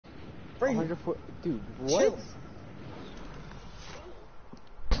104, dude, what? Chill.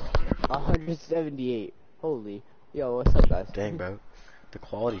 178. Holy. Yo, what's up, guys? Dang, bro. The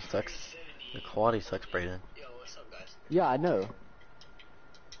quality sucks. The quality sucks, Brayden. Yeah, I know.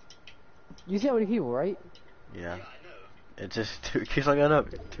 You see how many people, right? Yeah. It just it keeps on going up.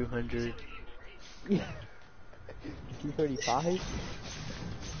 200. Yeah. 235?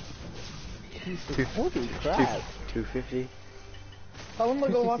 Holy crap. 250. Tell them to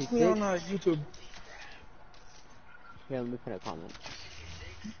go watch me on YouTube. Yeah, let me put a comment.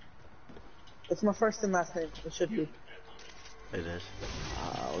 It's my first and last name. It should be. It is.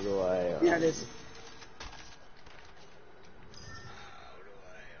 How do I... Yeah, it is.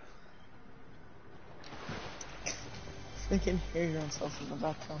 They can hear yourself in the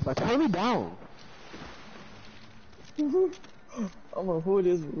background. But turn me down. I don't know who it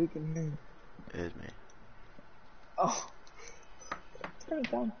is, but we can hear you. It is me. Oh. Turn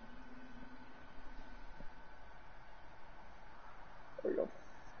it down. There we go.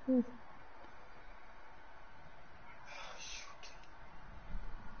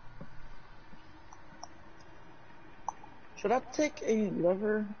 Should I take a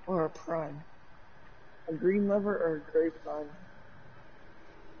lever or a prime? A green lever or a gray prime?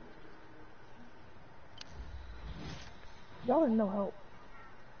 Y'all are no help.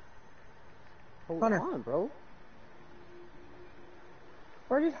 Hold Hunter. on, bro.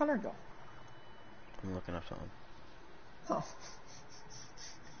 Where did Hunter go? I'm looking up something. Oh.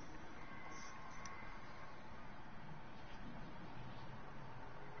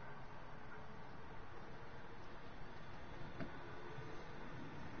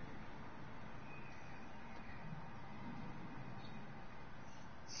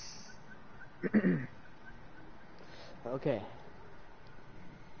 Okay.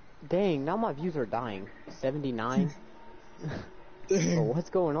 Dang, now my views are dying. 79? Oh, what's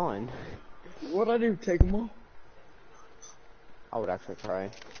going on? What'd I do? Take them all? I would actually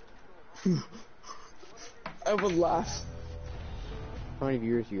try. I would laugh. How many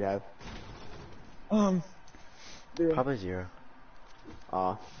viewers do you have? Dude. Probably 0.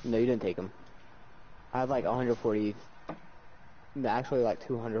 No, you didn't take them. I have like 140, actually like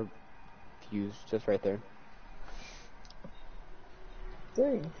 200 views just right there.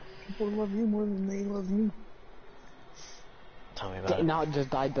 Dang, people love you more than they love me. Tell me about it. Now it just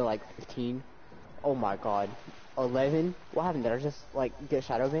died to like 15. Oh my god. 11? What happened? Did I just like get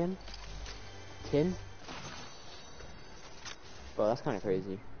shadow banned? 10? Bro, that's kind of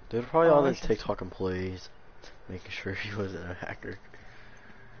crazy. Dude, probably all the I should- TikTok employees making sure he wasn't a hacker.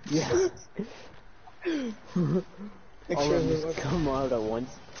 Yeah. Make All sure of them they just come out at once.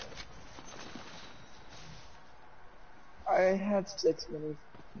 I had 6 minutes.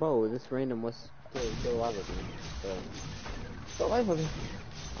 Bro, this random was still alive with me. So, So life with him.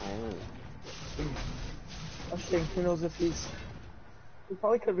 I am. I'm saying, who knows if he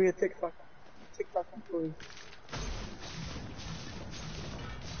probably could be a TikTok employee.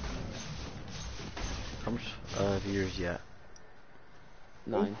 How much viewers yet?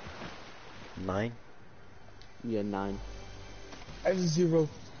 9. 9? Yeah, 9. I have 0.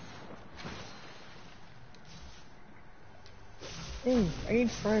 Hey, I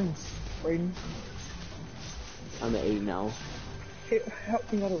need friends, Brayden. I'm at 8 now. Hey,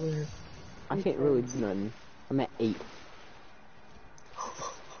 help me out over here. I can't really do nothing. I'm at 8.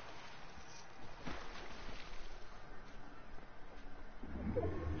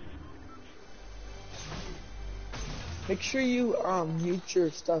 Make sure you mute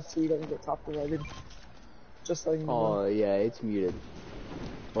your stuff so you don't get copyrighted. Just letting you know. Oh, yeah, it's muted.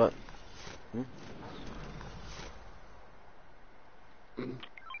 What?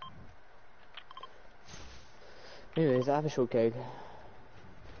 Anyways, I have a short keg.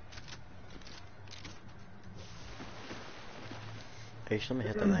 Hey, let me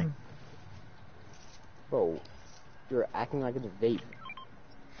hit that thing. Bro, you're acting like it's a vape.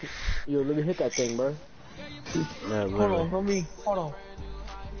 Yo, let me hit that thing, bro. No, Hold literally. on, homie. Hold on.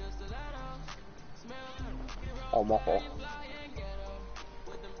 Oh, my fault.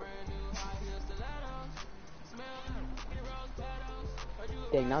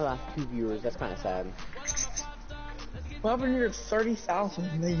 Dang, now I have 2 viewers. That's kind of sad. What happened to your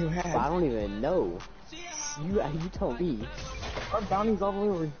 30,000 that you But I had? don't even know. You told me. Our bounty's all the way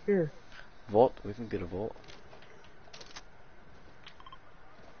over here. Vault? We can get a vault.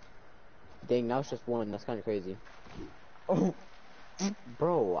 Dang, now it's just 1. That's kind of crazy. Oh.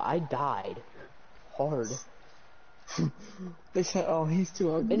 Bro, I died. Hard. They said, oh, he's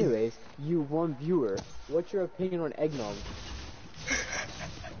too ugly. Anyways, you 1 viewer. What's your opinion on eggnog?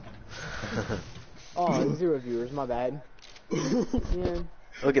 Oh, 0 viewers. My bad. Yeah.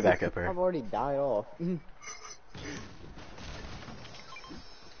 We'll get back up here. I've already died off.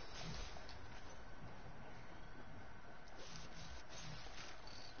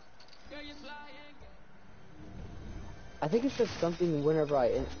 I think it's just something whenever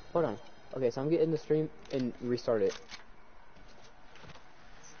hold on. Okay, so I'm getting the stream and restart it.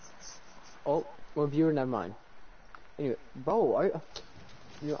 Oh, well, viewer, never mind. Anyway, bro,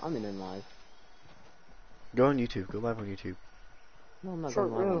 I'm in live. Go on YouTube. Go live on YouTube. No, I'm not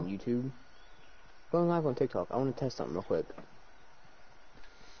going live on YouTube. Going live on TikTok. I want to test something real quick.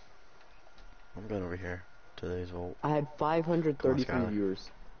 I'm going over here to these vault. I had 533 viewers.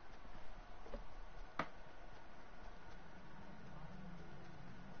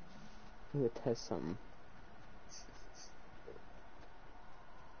 I'm gonna test something.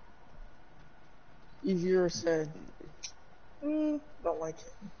 Easier said. Don't like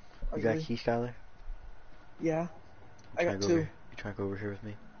it. You got a key, Skylar? Yeah. I got 2. You trying to go over here with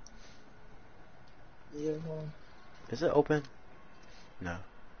me? Yeah. Is it open? No.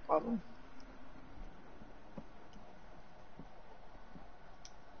 Probably.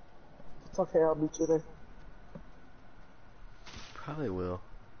 It's okay, I'll meet you there. Probably will.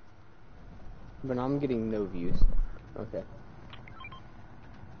 But I'm getting no views. Okay.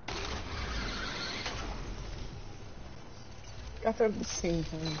 Got there at the same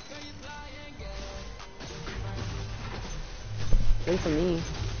time. Wait for me.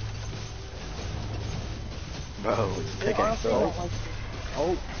 Bro, it's pickaxe, bro.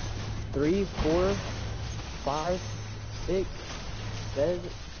 Oh, 3, 4, 5, 6, 7.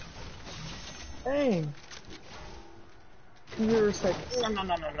 Dang. You're just like,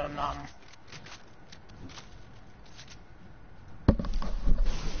 no.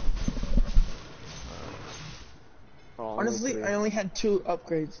 Honestly, I only had 2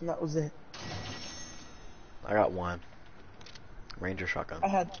 upgrades, and that was it. I got 1. Ranger shotgun. I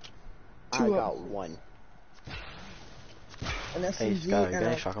had 2 I got 1. An SMG Hey, Scott, you got and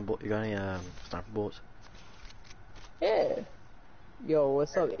any shotgun bullets? You got any sniper bullets? Yeah. Yo,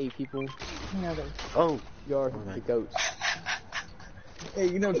 what's up, 8 people? Yeah, Oh! You're the goats. Hey,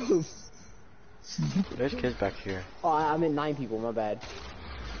 you know those. There's kids back here. Oh, I'm at 9 people, my bad.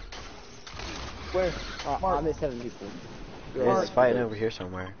 Where? I'm at 7 people. There's fighting over here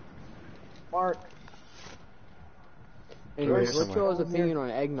somewhere. Mark. Anyways, what's y'all's opinion on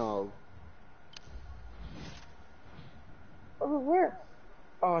eggnog? Over where?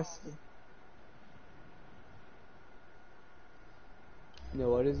 Oh, I see. No,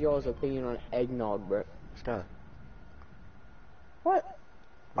 what is y'all's opinion on eggnog, bro? Scott. What?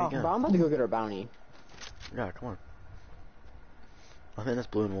 Where you Bro, going? I'm about to go get our bounty. Yeah, come on. I'm in this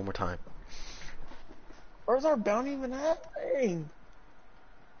balloon one more time. Where's our bounty even at? Dang.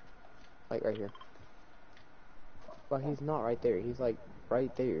 Like, right here. But he's not right there. He's, like,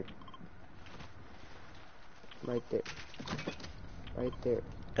 right there. Right there. Right there.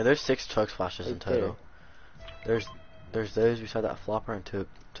 Yeah, there's 6 chug splashes in total. There's those beside that flopper and 2 up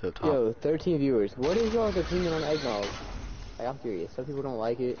top. Yo, 13 viewers. What is y'all's opinion on eggnog? Like, I'm curious. Some people don't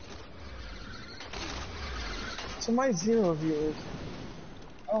like it. So my 0 viewers.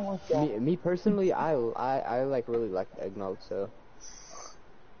 I don't like that. Me personally, I like really like eggnog. So.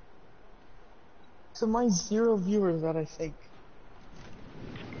 So my 0 viewers that I think.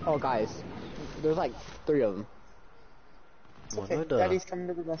 Oh, guys, there's like 3 of them. It's okay. Daddy's coming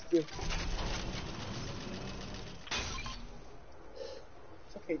to the rescue.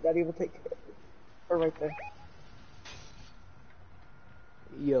 It's okay. Daddy will take care of you. We're right there.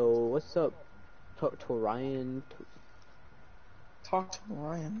 Yo, what's up, to Ryan? Talk to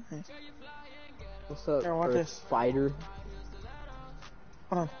Ryan. Nice. What's up, Here, watch Earth this. Fighter?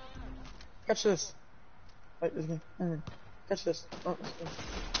 Hold on. Catch this. Wait, there's me. Catch this. Oh,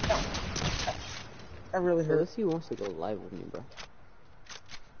 no. That really So hurt. let's see who wants to go live with me, bro.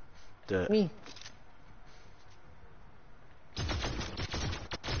 Do it. Me.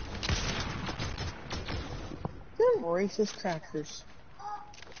 You're racist crackers.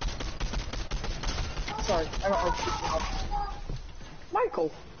 Sorry, I don't like speaking up.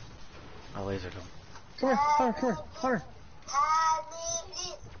 Michael! I lasered him. Come here, Hunter, come here, Hunter.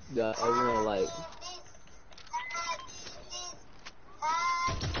 Yeah, everyone like.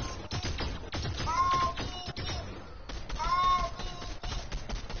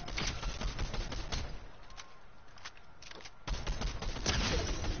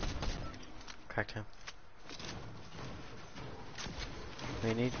 Cracked him. What do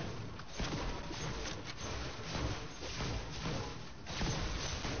you need?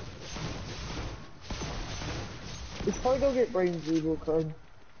 We should probably go get Braden's legal card.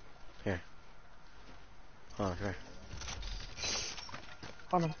 Here. Hold on, come here.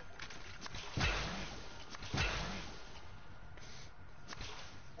 On him.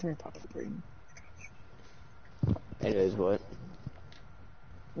 Come here, Papa Braden. It is what?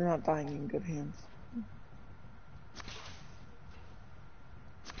 You're not dying in good hands.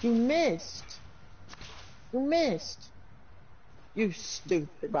 You missed! You missed! You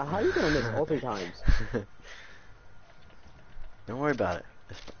stupid. But how are you doing this all 3 times? Don't worry about it.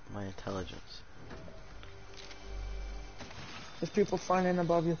 It's my intelligence. There's people flying in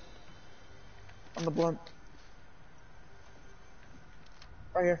above you. On the blunt.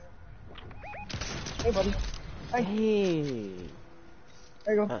 Right here. Hey, buddy. Hey. Hey.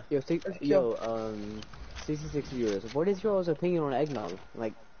 There you go. Yo, 66 viewers. What is your opinion on eggnog?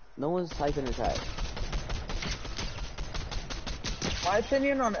 Like, no one's typing in chat. My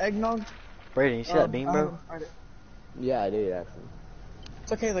opinion on eggnog? Brayden, you see that beam, bro? Yeah, I did, actually.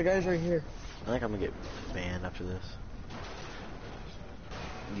 It's okay, the guy's right here. I think I'm gonna get banned after this.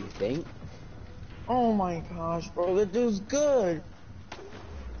 You think? Oh my gosh, bro, that dude's good.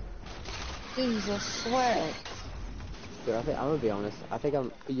 He's a sweat. Dude, I'm gonna be honest. I think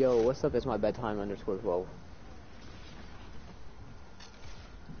I'm. Yo, what's up? It's my bedtime _12.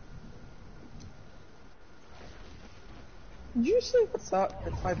 Did you say what's up?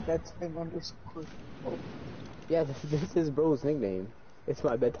 It's my bedtime _12. Yeah, this is bro's nickname. It's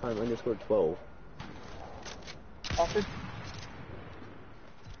my bedtime _12. Fucker.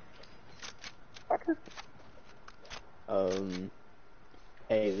 Fucker.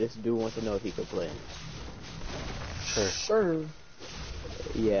 Hey, this dude wants to know if he could play. Sure. Sure.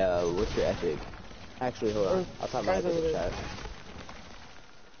 Yeah, what's your epic? Actually, hold on. I'll type my epic in chat.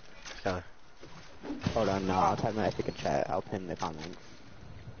 Skyler. Hold on, no, I'll type my epic in chat. I'll pin the comment.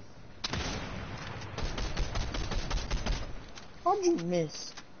 How'd you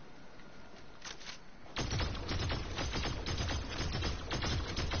miss?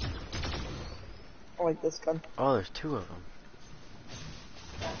 I like this gun. Oh, there's 2 of them.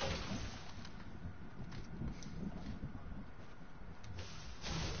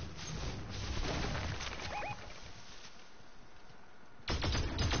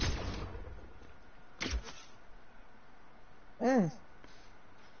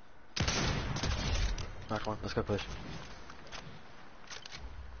 Knock one. Let's go push.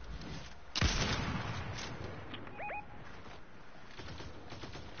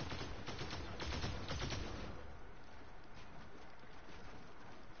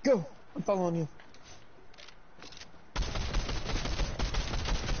 Go! I'm following you.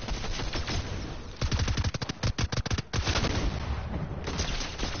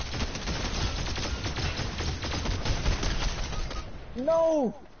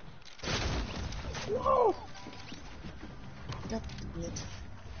 No! No! God damn it.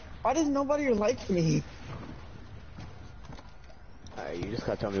 Why does nobody like me? Alright, you just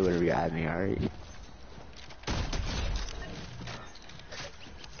gotta tell me whenever you add me, alright?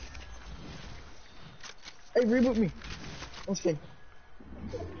 Hey, reboot me. Okay.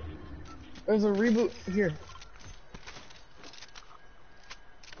 There's a reboot here.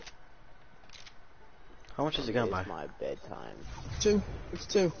 How much is it gonna buy? It's my bedtime. 2. It's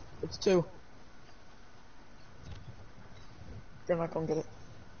 2. It's 2. You're not gonna get it.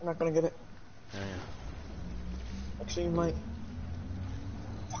 You're not gonna get it. Yeah, yeah. Actually, you might.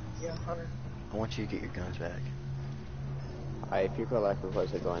 Fuck yeah, Hunter. I want you to get your guns back. Alright, if you could like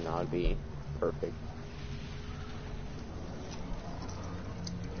request it going, that would be perfect.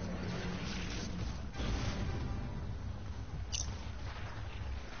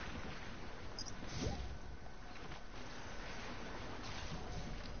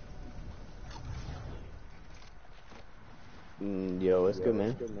 Yo, what's good,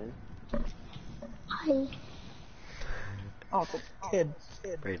 man? Hi. Oh, it's a kid.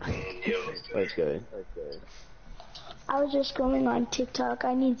 Brayden. What's good? I was just going on TikTok.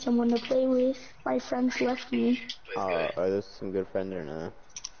 I need someone to play with. My friends left me. Are those some good friends or not?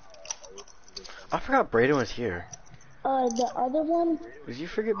 I forgot Brayden was here. The other one, Did you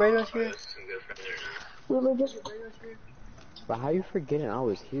forget Brayden was here? we were just... But how you forgetting I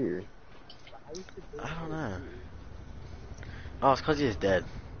was here? I don't know. Oh, it's 'cause he is dead.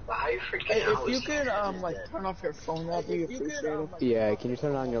 Hey, if you could, like, turn off your phone, that'd be appreciated. Yeah, can you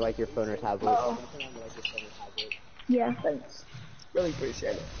turn on your your phone or tablet? Oh. Yeah, thanks. Really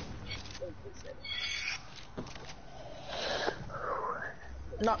appreciate it.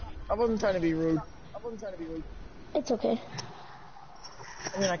 No, I wasn't trying to be rude. It's okay.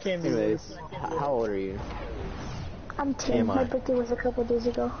 I mean, I can't be rude. Anyways, how old are you? I'm 10. TMI. My birthday was a couple days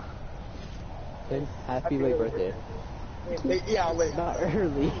ago. Then happy late birthday. Yeah, late. Not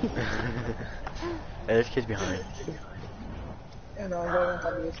early. Hey, this kid's behind. Yeah, no, I'm going on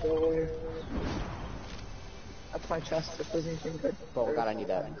top of this hill over here. That's my chest if there's anything good. Oh god, I need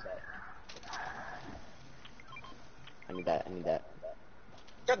that. I need that, I need that.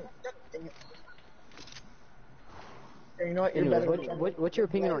 Dang it. Hey, you know what? You're Anyways, better. what's your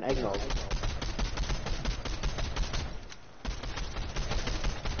opinion on eggnog?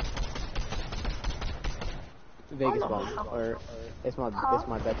 Vegas bomb, or it's my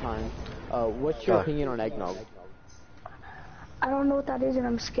bedtime. What's your opinion on eggnog? I don't know what that is and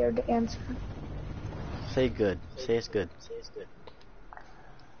I'm scared to answer. Say good. Say it's good.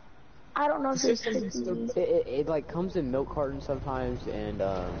 I don't know if it's It like comes in milk cartons sometimes, and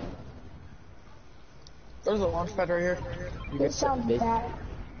There's a launch pad right here. it sounds bad.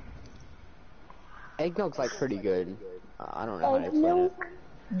 Eggnog's like pretty good. I don't know how to Egg explain milk?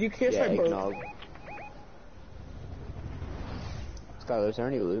 You can't it. Yeah, say both. eggnog. Skylar, is there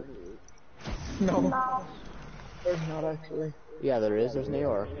any loot? No. There's not actually. Yeah, there is. There's an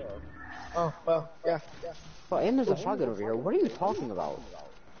AR. Oh, well, yeah. Oh, and there's a shotgun over here. What are you talking about?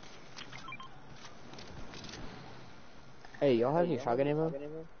 Hey, y'all have any shotgun ammo?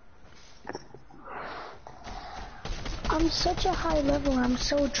 I'm such a high level, I'm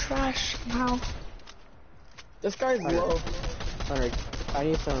so trash now. This guy's low. Hunter, I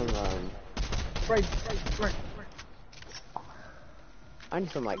need some, Right. I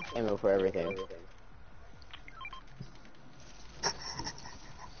need some, like, ammo for everything.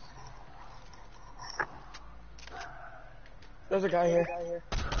 There's a guy here.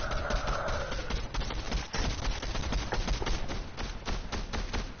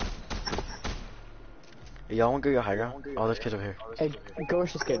 Y'all want to go your high ground? Oh, there's kids over here. Hey, go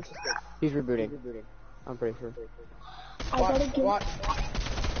with this kid. He's rebooting. I'm pretty sure. I gotta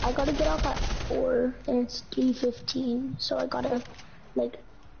get off at 4 and it's 3:15, so I gotta like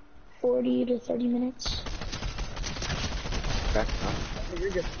 40 to 30 minutes. Okay. You're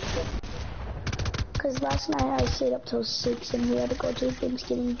good. Cause last night I stayed up till 6 and we had to go to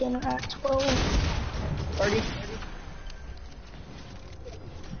Thanksgiving dinner at 12. 30.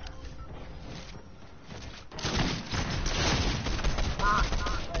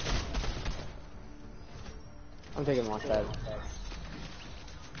 I'm taking launch pad.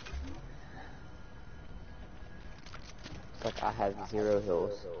 It's like I have 0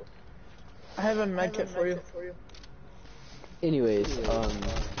 hills. I have a med kit for you. Anyways,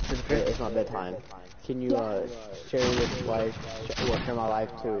 it's my bedtime. Can you, share this life, share my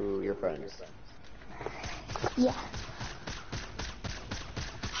life to your friends? Yeah.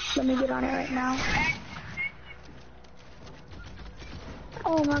 Let me get on it right now.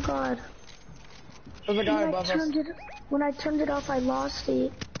 Oh my god. There's a guy above us. When I turned it off, I lost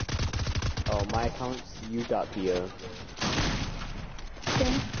it. Oh, my account's u.po.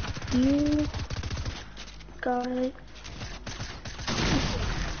 Okay. You got it.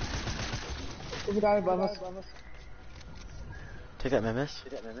 There's a guy above us. Take that, Memis.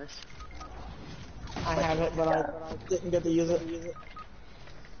 I have it, but I didn't get to use it.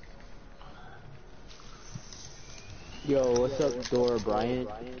 Yo, what's up, Dora Bryant?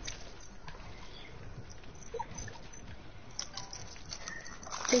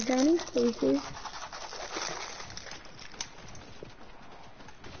 Is there any spaces?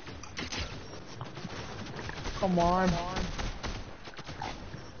 Come on.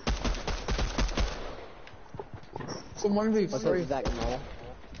 Someone be What's free. up, Zach Noel?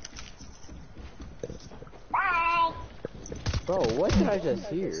 Bro, what did I just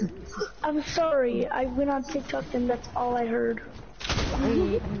hear? I'm sorry, I went on TikTok and that's all I heard.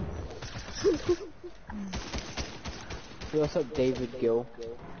 Yo, what's up, David Gill?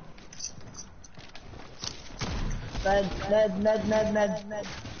 Med.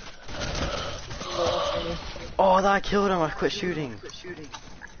 Oh, I killed him. I quit shooting.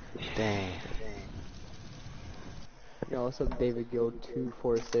 Dang. Yo, what's up, David Gill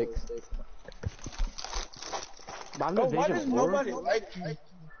 246? I'm Oh, the why Vision does 4? nobody like me?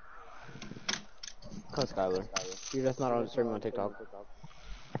 Cause Skylar. You're just not on streaming on TikTok.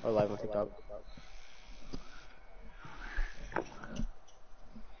 Or live on TikTok.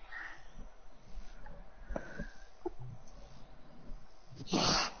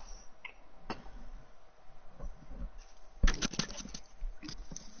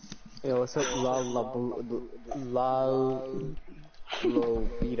 Yo, what's up, Lobita?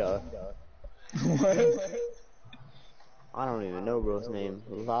 What? I don't even know bro's name.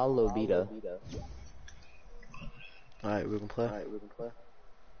 La Lobita. Alright, we can play.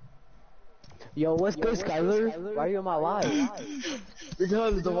 Yo, what's good, Skylar? Why are you on my live?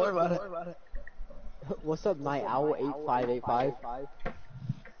 Because don't worry about it. What's up, Night Owl 8585?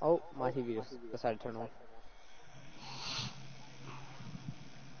 Oh, my TV just decided to turn off.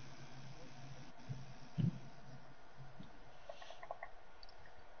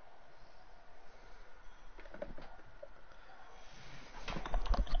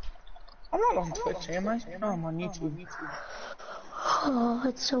 not on Twitch, am I? No, I'm on YouTube. Oh,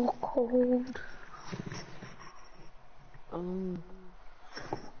 it's so cold.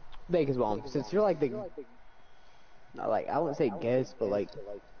 Vegas Bomb, since you're like the, not like, I wouldn't say guest, but like,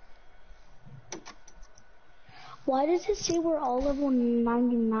 Why does it say we're all level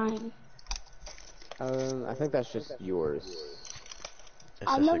 99? I think that's just yours.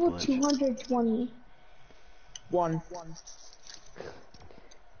 It's I'm just a level glitch. 220. One.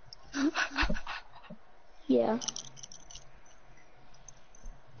 Yeah.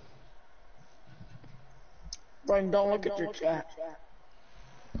 Brian, don't look at your chat.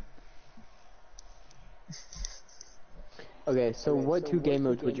 Okay, so what two game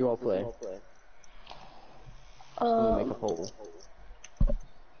modes would you all play? Let me make a poll.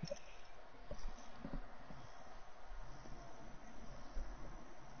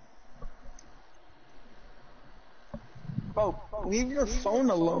 Oh, leave your phone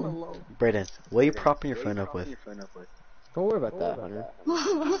alone. Brayden, what are you propping your phone up with? Don't worry about that, Hunter.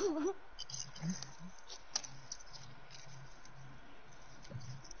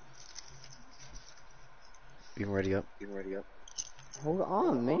 You ready up? Hold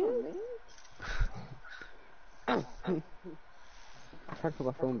on, man. I tried to put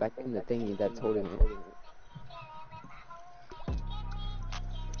my phone back in the thingy that's holding it.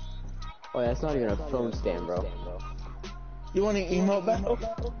 Oh, that's not even a phone stand, bro. You want an emote battle?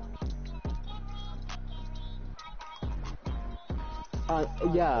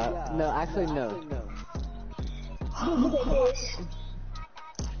 Yeah. No, actually, no. Look at this.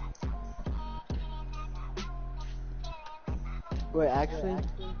 Wait, actually,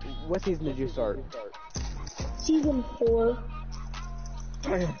 what season did you start? Season 4.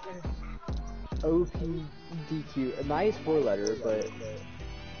 OPDQ. A nice 4-letter, but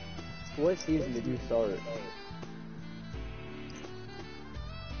what season did you start?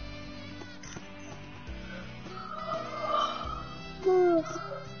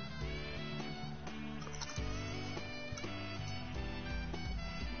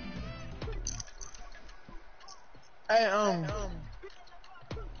 Hey,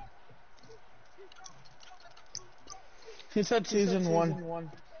 he said season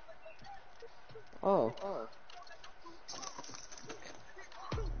 1. Oh.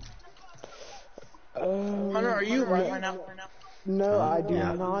 Hunter, are you right now? No, I do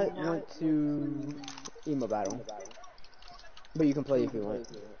Yeah. not want to emo battle. But you can play if you want.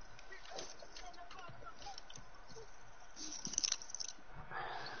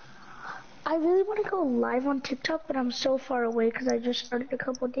 I really want to go live on TikTok, but I'm so far away because I just started a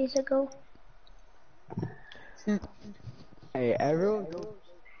couple days ago. Hey, everyone go.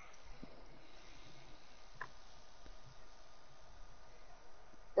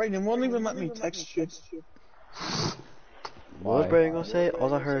 Right, and won't even let me text you. What was Brayden gonna say?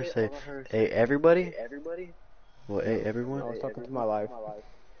 All I heard say, hey everybody? Well, hey everyone? I was talking to my life.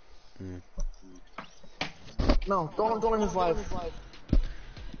 No, don't join his live.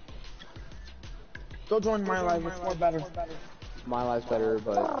 Go join my live, it's more better. My life's better,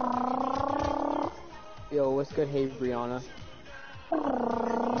 but... Yo, what's good, hey, Brianna?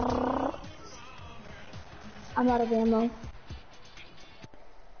 I'm out of ammo.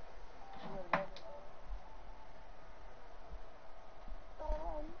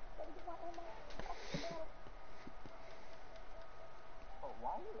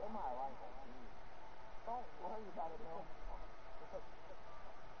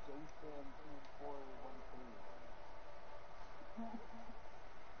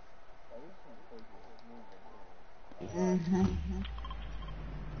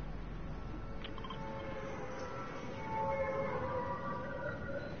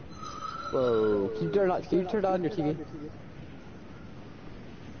 Whoa, can you turn on your TV?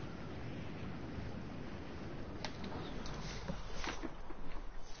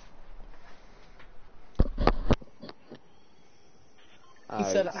 He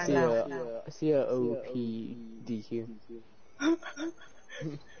said I know. See a OPDQ.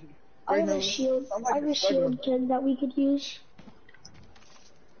 I have a shield. I have a shield kit that we could use.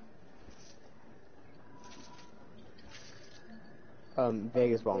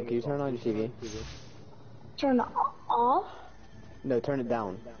 Vegas Bomb, can you turn on your TV? Turn it off? No, turn it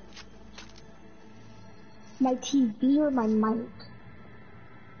down. My TV or my mic?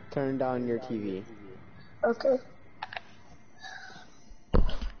 Turn down your TV. Okay.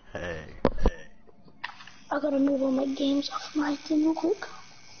 Hey. I gotta move all my games off my thing real quick.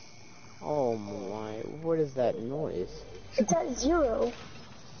 Oh my, what is that noise? It's at 0.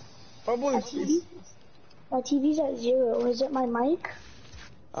 Probably. My TV's at 0. Is it my mic?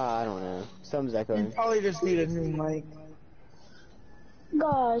 I don't know. Something's You echoing. probably just need a new mic.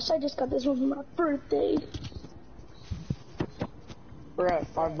 Gosh, I just got this one for my birthday. We're at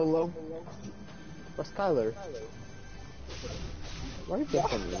 5 below. What's Skylar? Why are you being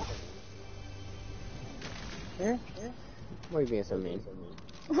so mean? Yeah? Why are you being so mean?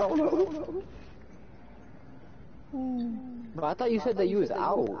 Oh no. But I thought you said that you was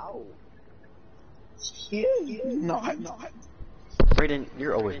out. Yeah. No, I'm not. Brayden,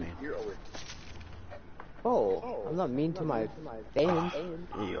 you're always mean. Oh, I'm not mean to my fans.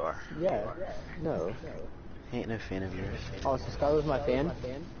 Yeah, you are. Yeah. No. Ain't no fan of yours. Oh, so Skylar's my fan?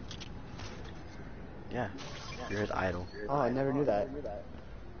 Yeah. You're his idol. Oh, I never knew that.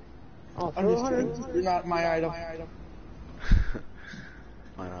 Oh, I'm just kidding. You're not my idol.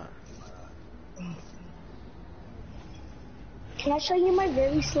 Why not? Can I show you my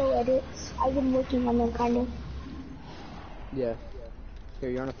very slow edits? I've been working on them, kind of. Yeah. Here,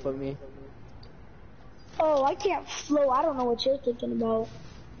 you wanna float me? Oh, I can't flow. I don't know what you're thinking about.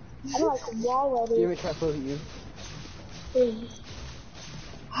 I don't like wall You want me edits. to try to float you? Please.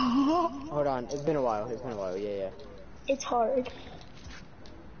 Hold on, it's been a while. Yeah. It's hard.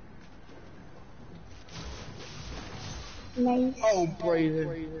 Nice. Oh,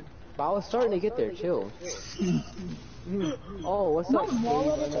 Brayden. But I was starting to get there, chill. Oh, what's My up,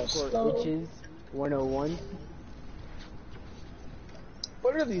 wall edits are slow. Inches 101?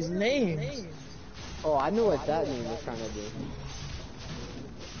 What are these names? Oh, I know what that name was trying to do.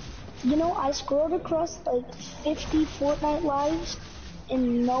 You know, I scrolled across like 50 Fortnite lives,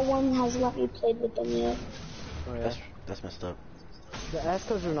 and no one has let me play with them yet. Oh, yeah. That's messed up. That's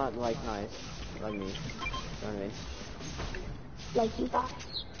because they're not, like, nice. Like me. You know what I mean? Like you guys.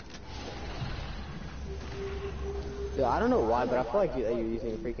 Dude, I don't know why, but I feel like you're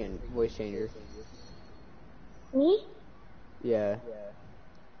using a freaking voice changer. Me? Yeah.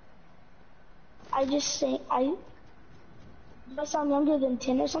 I just say, do I sound younger than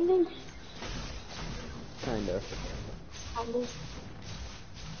 10 or something? Kind of. Kind of.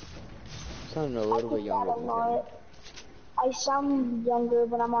 Sounding a I little bit think younger that a than lot. I sound younger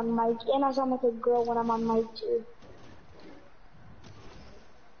when I'm on mic, and I sound like a girl when I'm on mic too.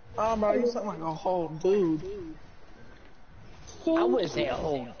 Oh, bro, you sound like a whole dude. I wouldn't say a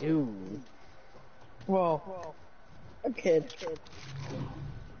whole dude. Well, a kid.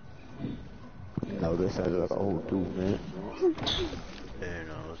 No, this sounds like a whole dude, man. Hey,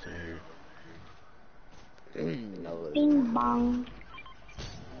 no, listen here. No, Bing bong.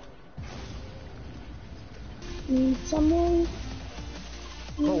 Need some more?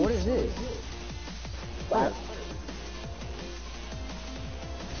 Bro, what is this? What?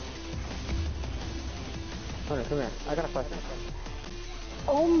 Hold on, come here. I got a question.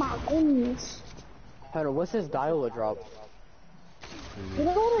 Oh my goodness. Hold on, what's this dial drop? You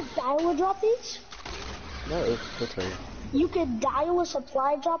know what a dial drop is? No. He'll tell you. You could dial a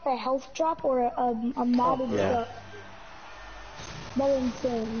supply drop, a health drop, or a modded yeah. drop. They're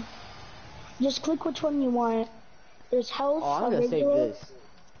insane. Just click which one you want. There's health, Oh, I'm a gonna save regular. this.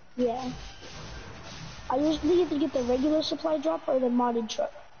 Yeah. I usually either get the regular supply drop or the modded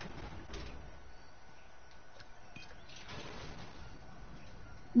truck.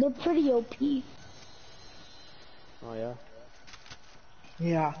 They're pretty OP. Oh, yeah?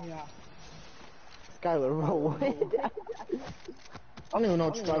 Yeah. Skylar, bro, what? I don't even know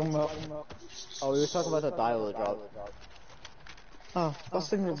what you're talking about. Oh, we were talking about the dial drop. Oh, those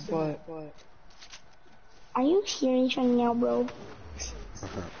things are butt. Are you serious right now, bro?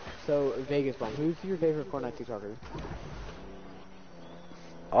 So, Vegas Bomb, who's your favorite Fortnite TikToker?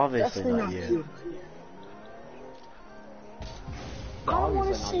 Obviously Definitely not not you. you. I don't want to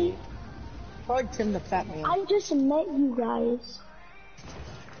Obviously not say. me. Probably Tim the Fat Man. I just met you guys.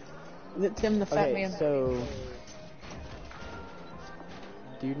 Is it Tim the Fat Okay, Man? so...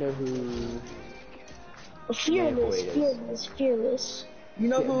 Do you know who... Fearless. You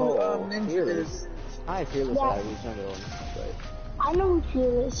know who Oh, Ninja Fearless. is? I had Fearless Yeah. that I was younger one, but... I know who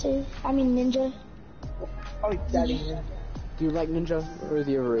Fearless is. I mean Ninja. Probably Daddy Ninja. Do you like Ninja or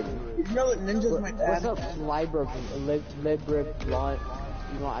the original? You know that Ninja's my dad? What's up, Librib, Blot?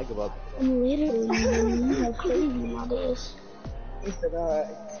 You know, I give up. I'm literally like crazy nowadays. He said,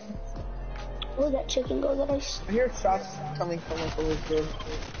 Where'd that chicken go that I... I hear shots coming from like over here.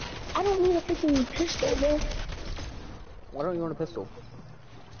 I don't need a freaking pistol, bro. Why don't you want a pistol?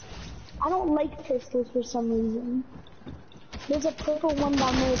 I don't like pistols for some reason. There's a purple one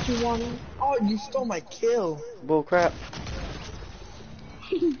down there if you want it. Oh, you stole my kill. Bull crap.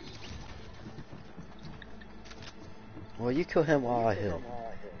 Well, you kill him while I heal.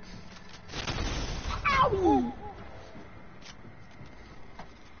 Ow!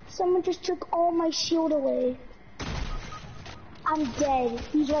 Someone just took all my shield away. I'm dead.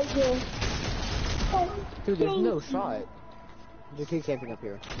 He's right here. Oh, Dude, there's no thank you. shot. There's a kid camping up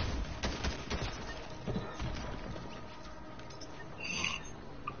here.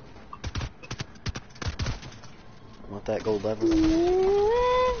 Want that gold level?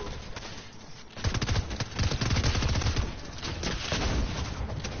 Yeah.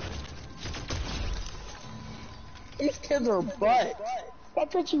 These kids are butt.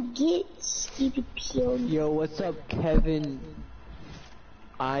 That's what you get, stupid pig. Yo, what's up, Kevin?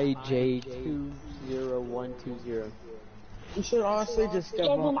 IJ20120. You should honestly just give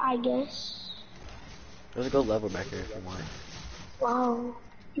Kevin, up. I guess. There's a gold level back here if you want. Wow.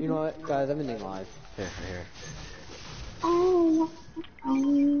 You know what, guys? I'm ending live. Here, right here. Oh.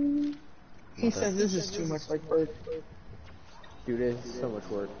 He says this is too much like bird. Dude, this is so much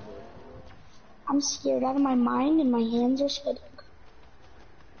work. I'm scared out of my mind and my hands are sweating.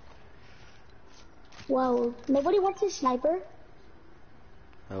 Whoa. Nobody wants a sniper?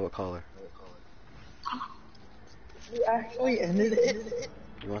 What color? You actually ended it.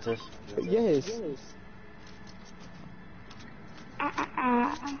 You want this? Yes.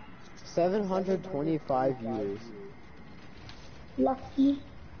 725 viewers. Lucky.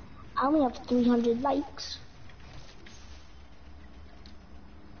 I only have 300 likes.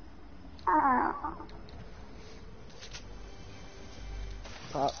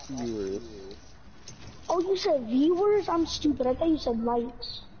 Top viewers. Oh, you said viewers? I'm stupid. I thought you said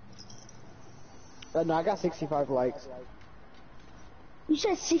likes. No, I got 65 likes. You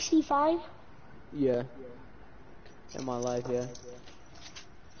said 65? Yeah. In my life, yeah.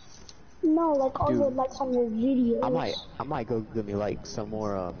 No, like all the Dude. likes on your videos. I might go give me like some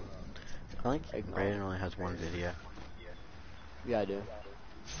more, I think Brayden only has one video. yeah, I do.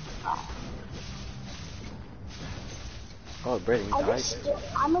 Oh, Brayden, you died?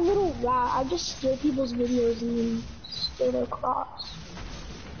 I'm a little rat. I just steal people's videos and then steal their crops.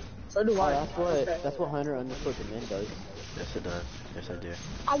 So do Oh, I. that's what Hunter_Demand does. Yes, it does. Yes, I do.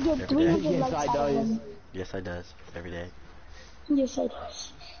 I get Every 300 day. Yes, likes I out of does. them. Yes, I does. Every day. Yes, I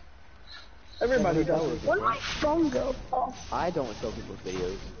does. Everybody does. Where'd my phone go? Oh, I don't steal people's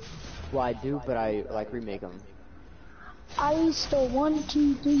videos. Well, I do, but I like remake them. I stole 1,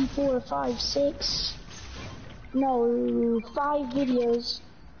 2, 3, 4, 5, 6. No, 5 videos.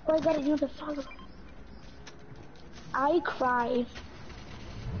 Oh, I got another follower. I cry.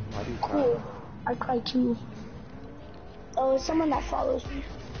 Why do you Cool. cry? I cry too. Oh, it's someone that follows me.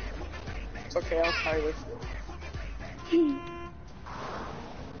 It's okay, I'll try this. Let me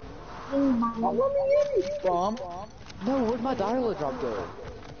in, bomb. No, where'd my dialogue drop go?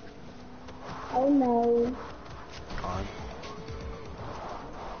 Oh no. On.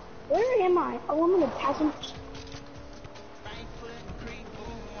 Where am I? Oh, I'm in the passenger.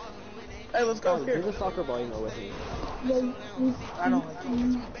 Hey, let's go Oh, here. do the soccer ball email with me. I don't like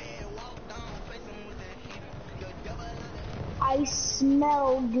it. I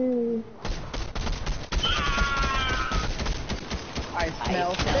smell goo. I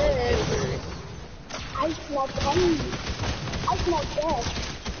smell fish. I smell penny. I smell death.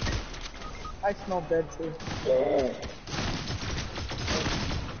 I smell dead too.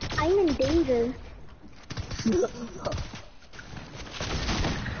 I'm in danger.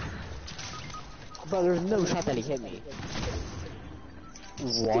 Bro, there's no shot that he hit me.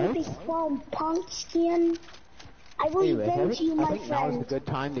 Stupid chrome punk skin. I will avenge you, I my think now is a friend. good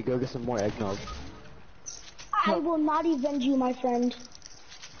time to go get some more eggnog. I will not avenge you, my friend.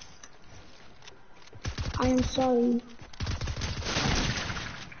 I am sorry.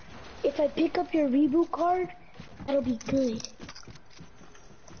 If I pick up your reboot card, that'll be good.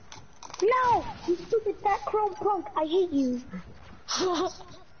 No! You stupid fat chrome punk! I hate you!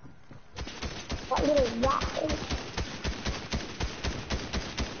 That little rat.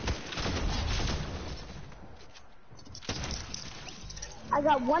 I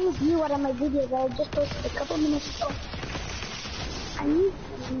got 1 view out of my video that I just posted a couple minutes ago. I need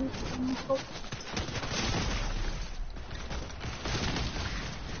to.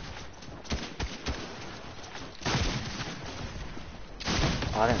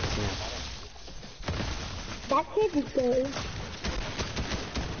 Oh, I didn't see him. That kid is good.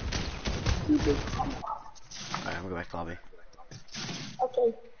 Alright, I'm gonna go back to lobby.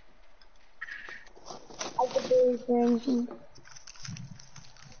 Okay. I could barely hear anything.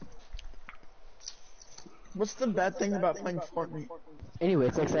 What's the bad thing about playing Fortnite? Anyway,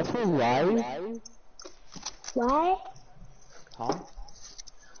 successful live. What? Huh?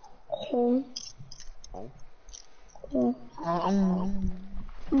 Okay. Oh.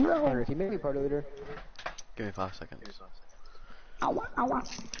 Hunter, can you make me party leader? Give me 5 seconds. I want.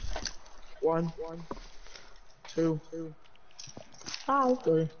 1, 2. Hi.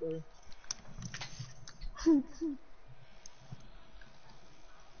 Sorry.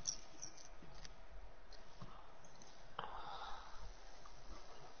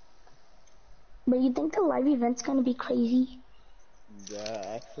 But you think the live event's gonna be crazy?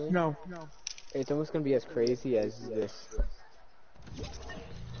 Yeah, actually. No. It's almost gonna be as crazy as this.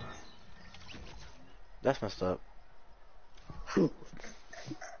 That's messed up. But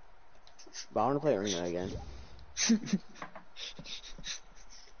I wanna play Arena again.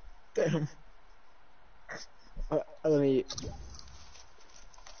 Damn. Let me...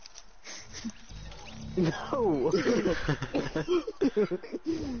 No!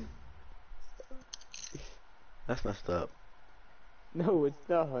 That's messed up. No, it's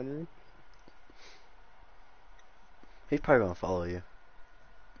not, Hunter. He's probably gonna follow you.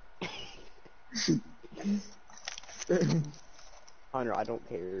 Hunter, I don't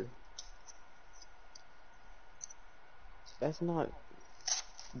care. That's not...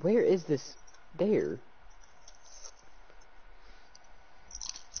 Where is this? There.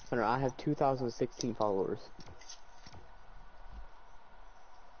 Hunter, I have 2,016 followers.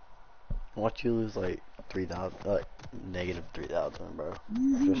 Watch you lose like 3,000, like negative 3,000, bro.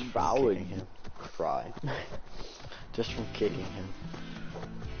 Just I from would kicking him. cry. Just from kicking him.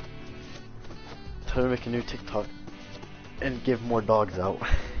 Tell him to make a new TikTok and give more dogs out.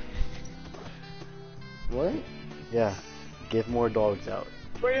 What? Yeah, give more dogs out.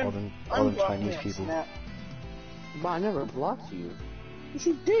 Brandon, All them unblock Chinese me on people. Snap. But I never blocked you. Yes,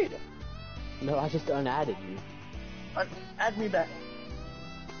 you did. No, I just unadded you. Add me back.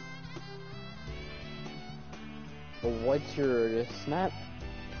 Well, what's your snap?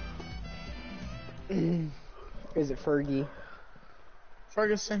 Is it Fergie?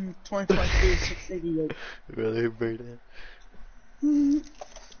 Ferguson 2022 688. Really, Brandon?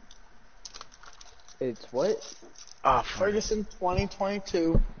 It's what? Ah, Ferguson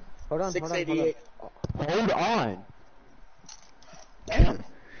 2022 Hold on, 688. Hold on. Damn.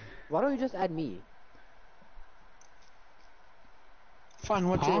 Why don't you just add me? Fine,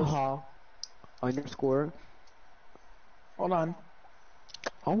 what's yours? Underscore. Hold on.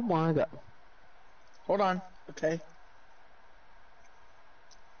 Oh my god. Hold on. Okay.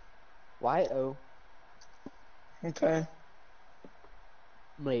 Y-O. Okay.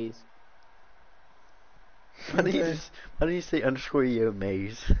 Maze. Why do you say underscore yo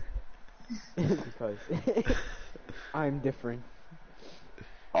maze? Because I'm different.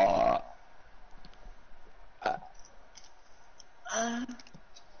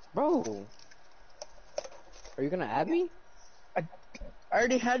 Bro. Are you gonna add me? I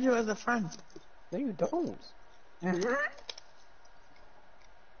already had you as a friend. No, you don't.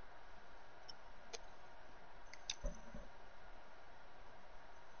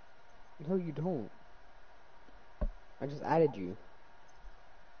 No, you don't. I just added you.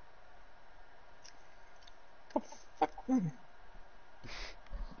 It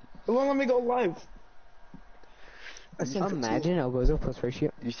won't let me go live. Imagine Elbozo plus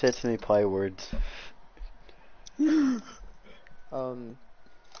ratio. You said too many ply words. Try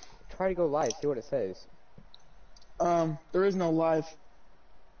to go live, see what it says. There is no live.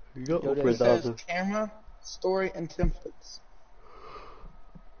 You got Go to- over It says 1,000. camera, story, and templates.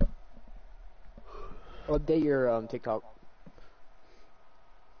 Update your TikTok.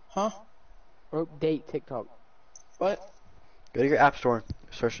 Huh? Update TikTok. What? Go to your app store and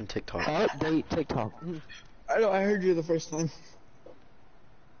search on TikTok. Update TikTok. I know, I heard you the first time.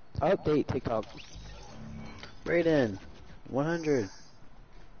 Update TikTok. Brayden, 100.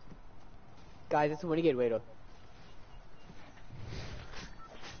 Guys, it's a renegade way though.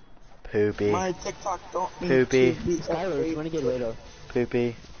 Poopy. My TikTok don't need Poopy. to be Skylar, it's updated. renegade way though.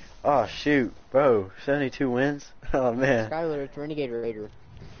 Poopy. Oh shoot, bro. 72 wins? Oh man. Skylar, it's renegade raider.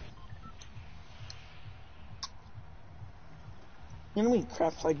 You know how many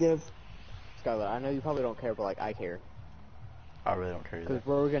craps I give? Skylar, I know you probably don't care, but like I care. I really don't care either. Because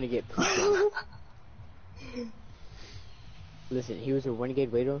we're gonna get pooped on. Listen, he was a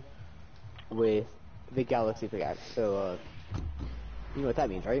renegade raider with the galaxy pickaxe. So, you know what that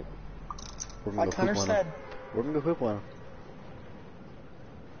means, right? We're Like gonna go Hunter poop on said. him. We're gonna go poop on him.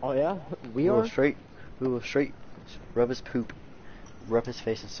 Oh yeah? We We are? will straight rub his poop. Rub his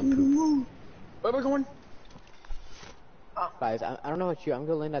face in some poop. Where we going? Guys, I don't know about you, I'm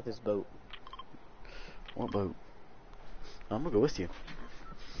gonna land at this boat. What boat? I'm gonna go with you.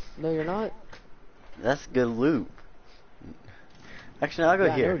 No, you're not? That's good loot. Actually, I'll go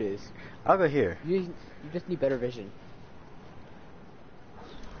Yeah, I know here. it is. I'll go here. You just need better vision.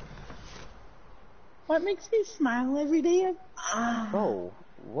 What makes me smile every day? Bro,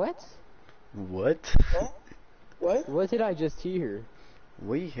 what? What? What? What did I just hear?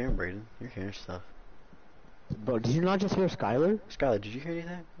 What are you hearing, Brayden? You're hearing stuff. Bro, did you not just hear Skylar? Skylar, did you hear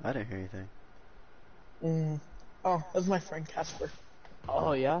anything? I didn't hear anything. Oh, that's my friend Casper.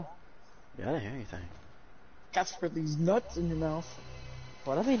 Oh, yeah? Yeah, I didn't hear anything. Casper, these nuts in your mouth.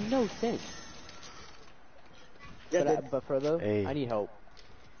 Well, that made no sense. Yeah, But Frodo, Hey. I need help.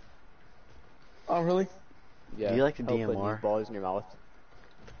 Oh, really? Yeah. Do you like the help putting DMR? these balls in your mouth.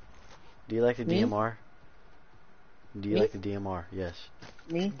 Do you like the Me? DMR? Do you Me? like the DMR? Yes.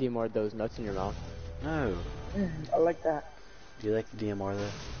 Me? DMR those nuts in your mouth. No. I like that. Do you like the DMR though?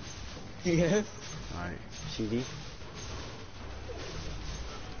 Yes. Alright. CD?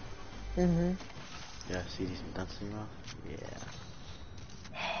 Yeah, CD some nuts in your mouth? Yeah.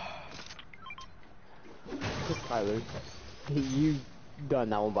 Skylar, you done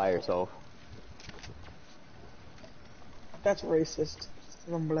that one by yourself. That's racist.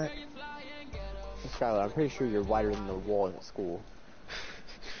 I'm black. Skylar, I'm pretty sure you're whiter than the wall in school.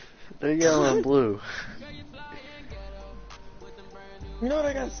 They're yellow and blue. You know what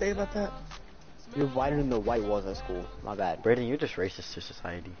I gotta say about that? You're whiter than the white walls at school. My bad. Brayden, you're just racist to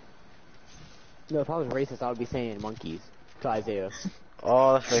society. No, if I was racist, I would be saying monkeys to Isaiah.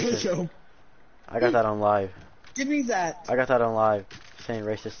 Oh, that's racist. Yo, I got that on live. give me that. I got that on live. Saying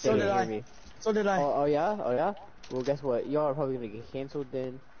racist So They did can't I. hear me. So did I. Oh yeah? Oh yeah? Well, guess what? Y'all are probably gonna get canceled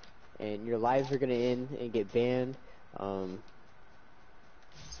then, and your lives are gonna end and get banned. So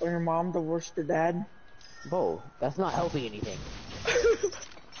your mom divorced your dad? Bo, that's not helping anything.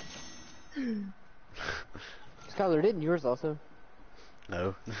 Skylar, didn't yours also?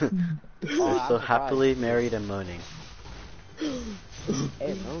 No. Oh, They're I'm still surprised. happily married and moaning.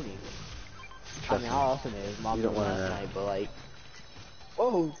 Hey, moaning. I Trust mean, me. I also met his mom You don't last wanna- night, but like,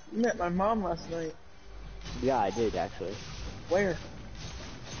 Whoa, you met my mom last night. yeah, I did actually. Where?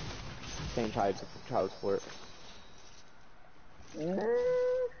 Same child support.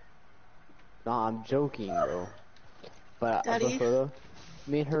 Nah, I'm joking, bro. But Daddy? Photo,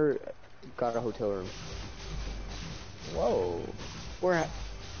 me and her got a hotel room. Whoa. Where at?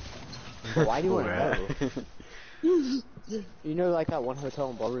 Why do you want to Where know? You know, like that one hotel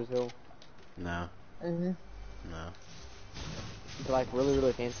in Barbersville? No. Mm-hmm. No. The like really,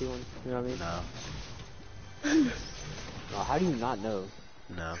 really fancy one. You know what I mean? No. Oh, how do you not know?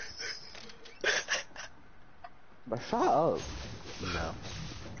 No. But shut up. No.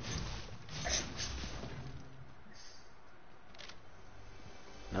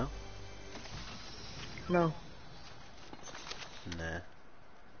 No? No. Nah.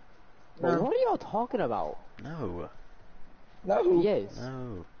 But No. what are y'all talking about? No. No. Yes.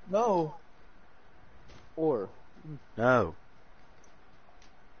 No. No. Or No.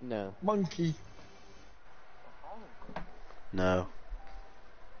 no. Monkey. No.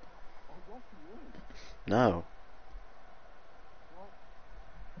 No.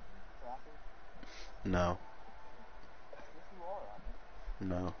 No.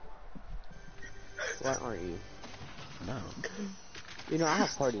 No. Why aren't you? No. You know, I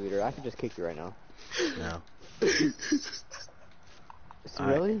have party leader. I could just kick you right now. No.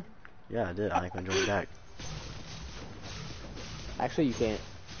 Really? Yeah, I did. I ain't gonna join back. Actually, you can't.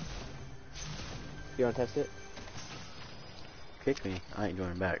 You want to test it? Kick me. I ain't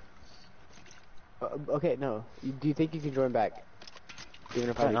joining back. Okay, no. Do you think you can join back? Even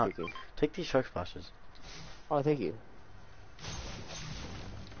if I Why do not? kick you? Take these shark splashes. Oh, thank you.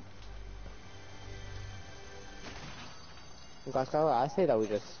 Okay, Skylar, I say that we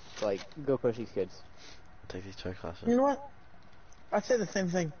just, like, go push these kids. Take these shark splashes. You know what? I'd say the same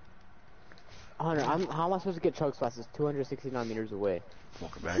thing. Hunter, how am I supposed to get chug splashes 269 meters away?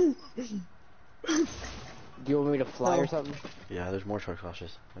 Walk it back. Do you want me to fly No. or something? Yeah, there's more shark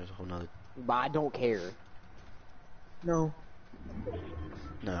splashes. There's a whole nother. But I don't care. No.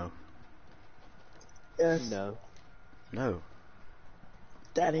 No. Yes. No. No.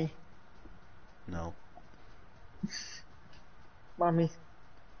 Daddy. No. Mommy.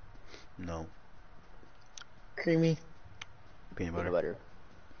 No. Creamy. Peanut Peanut butter. butter.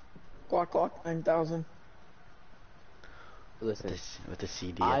 Glock Glock 9000. Listen, With the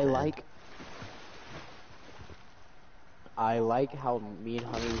CD at I the like how me and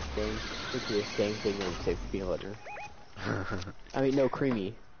Hunter think the same thing when we say peanut butter. end. I mean, no,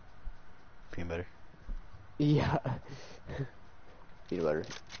 creamy. Peanut butter. Yeah. Peanut butter.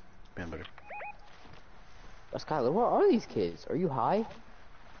 Peanut butter. Skylar, what are these kids? Are you high?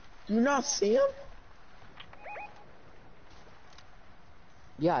 Do you not see him?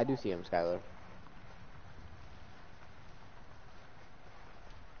 Yeah, I do see him, Skylar.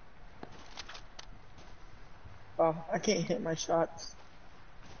 Oh, I can't hit my shots.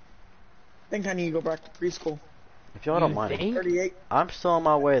 I think I need to go back to preschool. If y'all don't mind, 38. I'm still on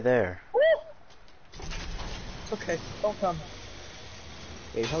my way there. It's okay. Don't come.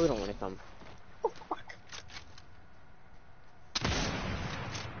 Yeah, you probably don't want to come. Oh, fuck.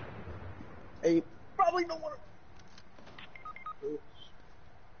 Hey, probably don't want to.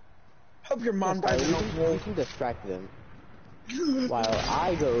 Hope your mom died in a You hole. can distract them while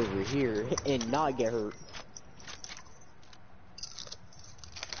I go over here and not get hurt.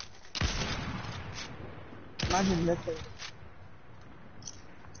 Imagine missing.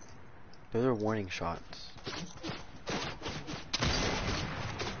 Those are warning shots.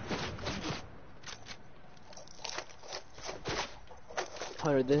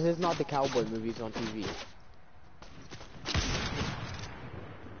 Hunter, this is not the cowboy movies on TV.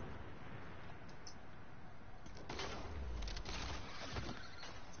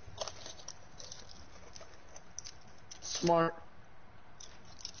 Smart.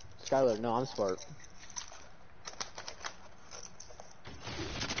 Skylar, no, I'm smart.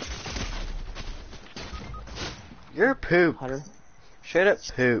 You're poop. Hunter, Straight up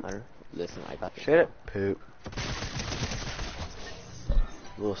poop. Hunter, listen, I got this. Straight up poop.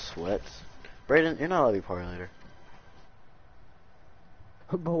 Little sweats. Brayden, you're not allowed to be party leader.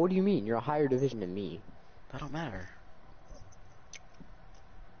 But what do you mean? You're a higher division than me. That don't matter.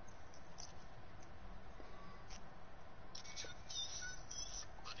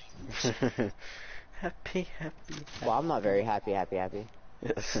 Happy. Well, I'm not very happy.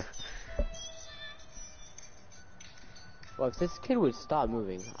 Yes. Well, if this kid would stop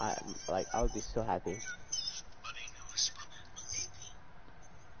moving, I would be so happy.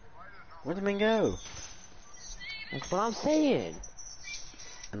 Where'd the man go? That's what I'm saying.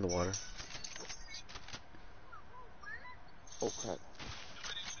 In the water. Oh crap.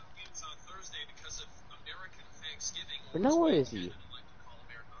 But now where is he?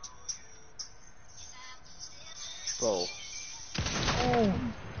 Bro. Oh.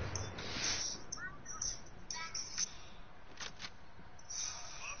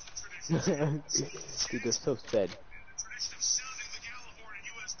 Dude, they're so sped.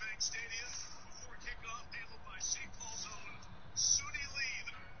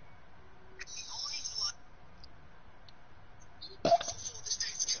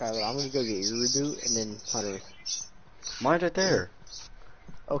 Skylar, I'm gonna go get your reboot and then Hunter's. Mine's right there.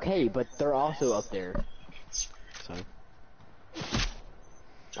 Okay, but they're also up there. So,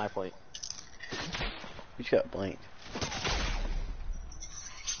 My point. you just got blanked.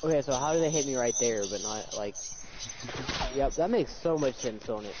 Okay, so how do they hit me right there, but not like... Yep, that makes so much sense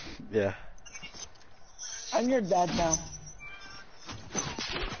on it. Yeah. I'm your dad now.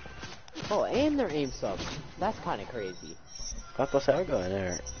 Oh, and their aim sucks. That's kind of crazy. I was I'll go in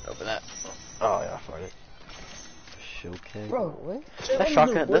there. Open that. Oh yeah, I farted. Showcase. Bro, What? That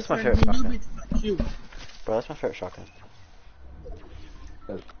shotgun, that's my favorite shotgun. Bro, that's my favorite shotgun.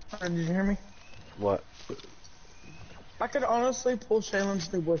 Did you hear me? What? I could honestly pull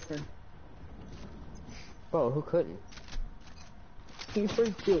Shaylin's new boyfriend. Bro, who couldn't? He's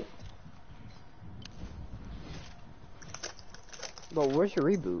pretty cute. Bro, where's your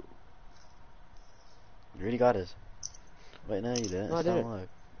reboot? You already got his. Wait, no, you didn't. No, I It's not didn't. live.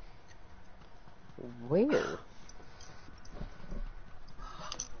 Where?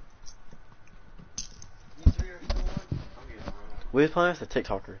 We was playing with a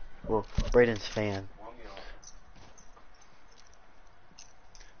TikToker. Well, Brayden's fan.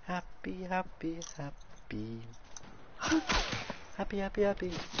 Happy. Happy.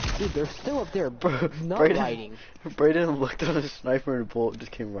 Dude, they're still up there, Bro, not Brayden, riding. Brayden looked at his sniper and a bullet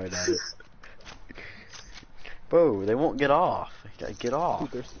just came right at it. Bro, they won't get off. You gotta get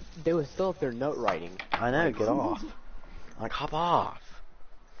off. Dude, they were still up there note writing. I know, get off. Like, hop off.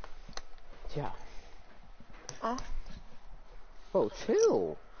 Yeah. Bro,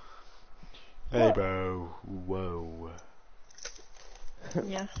 chill. Hey, bro. Whoa.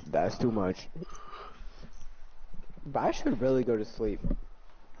 Yeah. That's too much. But I should really go to sleep.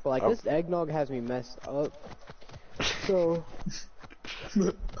 But like, this eggnog has me messed up. So...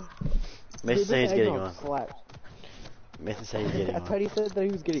 Mason said he's getting on. Slaps. Mason said he's getting I on. thought he said that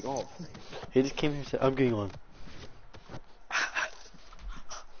he was getting off. He just came here and said, I'm getting on.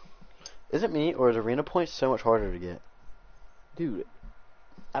 Is it me, or is arena points so much harder to get? Dude,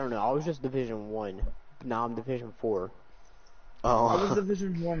 I don't know. I was just Division 1. Now I'm Division 4. Oh. I was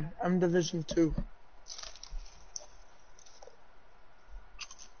Division 1. I'm Division 2.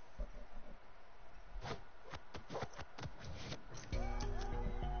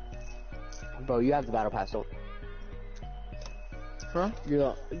 Bro, you have the battle pass, don't... Huh?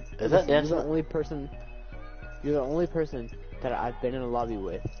 You're the only person that I've been in a lobby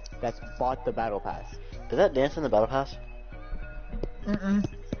with that's bought the battle pass. Is that dance in the battle pass? Mm-mm.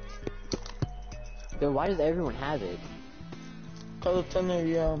 Then why does everyone have it? Cause it's in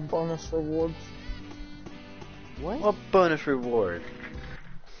the bonus rewards What bonus reward?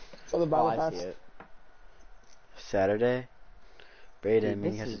 for the Oh, battle I pass. see it. Saturday? Brayden,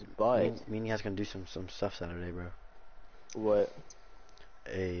 Dude, this is butt. me and you guys gonna do some stuff Saturday, bro. What?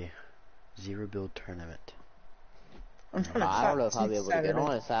 A zero build tournament. I'm trying to I don't know if I'll be cheat able to get Saturday.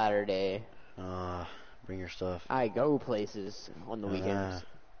 on a Saturday. Bring your stuff. I go places on the weekends.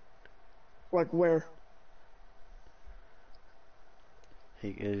 Like where?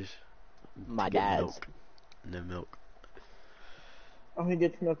 He goes My to get dad's. milk. No milk. Oh, he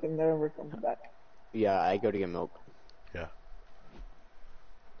gets milk and never comes back. Yeah, I go to get milk. Yeah.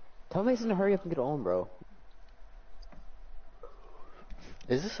 Tell Mason to hurry up and get on, bro.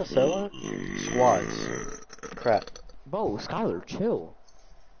 Is this a solo? Squads. Crap. Bro, Skylar, chill.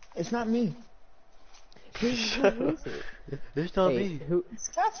 It's not me. Who is it? It's not Hey, me. who? It's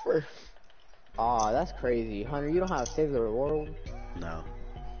Casper. Aw, that's crazy. Hunter, you don't have to save the world? No.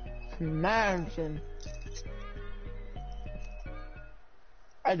 Imagine.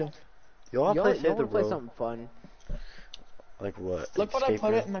 I do. You all play Save the wanna play World? something fun? Like what? Look what I Escape put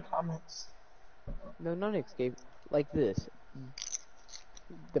room? it in the comments. No, not escape. Like this.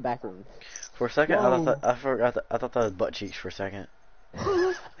 The back room. For a second, Whoa. I thought that was butt cheeks for a second.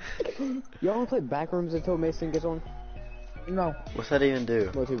 Y'all wanna play back rooms until Mason gets on? No. What's that even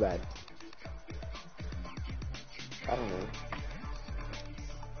do? Well, too bad. I don't know.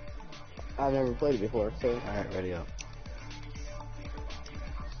 I've never played it before, so. Alright, ready up.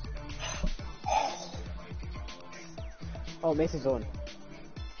 Oh, Mason's on.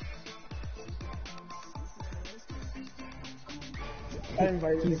 I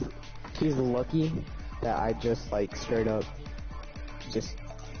invited He's, him. he's lucky that I just, like, straight up just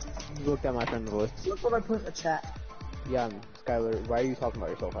looked at my friend's list. Look what I put in the chat. Yeah, Skylar, why are you talking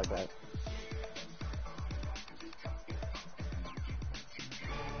about yourself like that?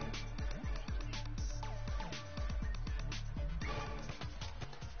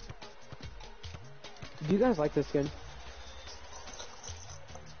 Do you guys like this skin?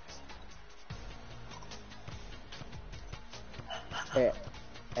 Hey,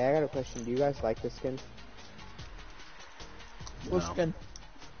 I got a question. Do you guys like this skin? What No. skin?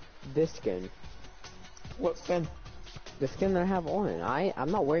 This skin. What skin? The skin that I have on.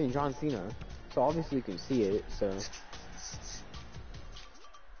 I'm not wearing John Cena, so obviously you can see it, so.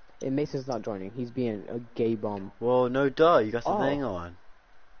 And Mason's not joining. He's being a gay bum. Well, no duh, you got the Oh. thing on.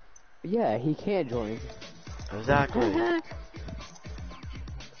 Yeah, he can't join. Exactly. You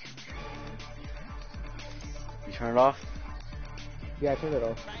turn it off? Yeah, turn it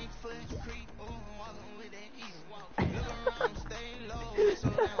off.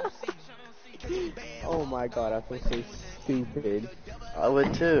 Oh my god, I feel so stupid. I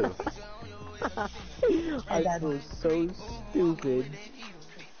would too. I feel so stupid.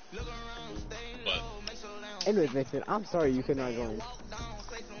 What? Anyways, Mason, I'm sorry you could not join.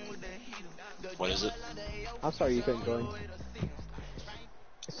 What is it? I'm sorry you couldn't join.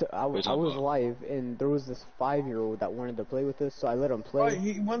 So I What are you was talking about? live, and there was this 5-year-old that wanted to play with us, so I let him Oh, play.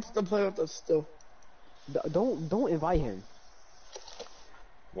 he wants to play with us still. Don't invite him,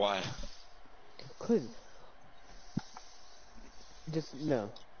 Why? cause just no.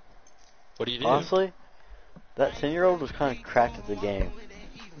 What do you do? Honestly, that 10-year-old was kind of cracked at the game.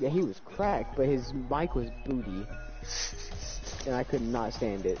 Yeah, he was cracked, but his mic was booty, and I could not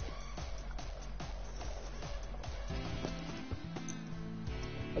stand it.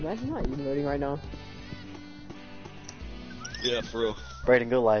 Imagine not emoting right now. Yeah, for real. Brayden,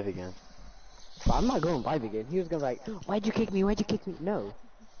 go live again. But I'm not going live again. He was gonna be like, why'd you kick me? Why'd you kick me? No.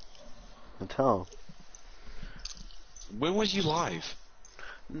 And tell him. When was you live?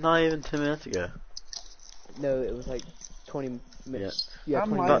 Not even 10 minutes ago. No, it was like 20 minutes. Yeah, I'm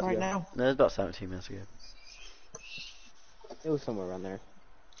 20 live minutes right ago. now. No, it was about 17 minutes ago. It was somewhere around there.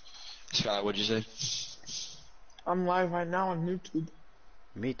 Scott, what'd you say? I'm live right now on YouTube.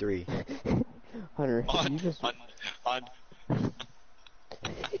 Me 3. Hunter, On, you just... on.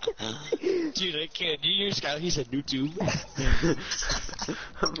 Dude, I can't. Do you hear Scott? He said YouTube.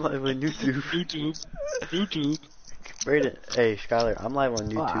 I'm live on YouTube. YouTube. Brayden, hey Skylar, I'm live on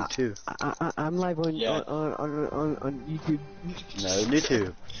YouTube too. I'm live on, Yeah. on YouTube. No,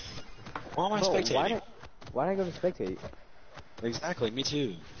 YouTube. Why am I Bro, spectating? why'd I go to spectate? Exactly, me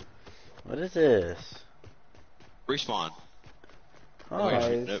too. What is this? Respawn. Oh,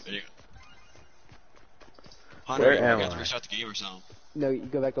 Guys. Hunter, Where you am got to I? restart the game or something. No, you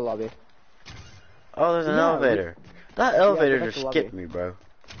go back to lobby. oh, there's an Yeah, elevator. That go elevator back just to lobby. skipped me, bro.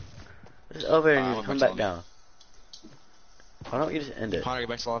 This elevator I needs to went come back back to down. Why don't you just end it? Hunter, get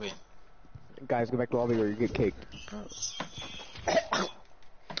back to the lobby. Guys, go back to the lobby or you get kicked.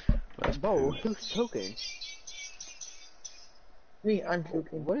 Bro, who's choking? Me, I'm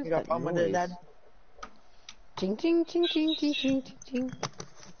joking. What is You got that problem with it, noise? Dad? Ching ching ching ching ching ching ching ching.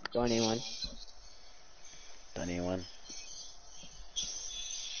 Go on, anyone. Done anyone?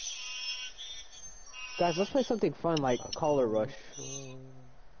 Guys, let's play something fun like Color Rush.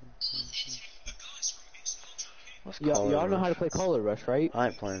 What's Y'all know how to Rush? play Color Rush, right? I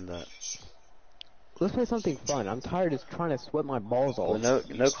ain't playing that. Let's play something fun. I'm tired of trying to sweat my balls Well, off.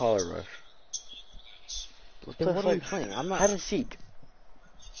 no Collar Rush. Let's Then play what are we playing? I'm not. hide and seek.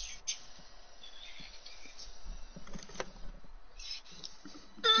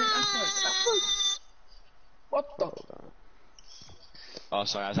 What the? Hold on. Oh,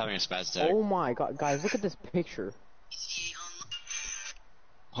 sorry, I was having a spaz attack. Oh my god, guys, look at this picture.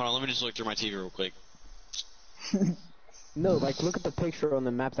 Hold on, let me just look through my TV real quick. No, like look at the picture on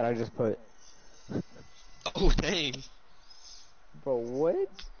the map that I just put. Oh, dang. Bro, what?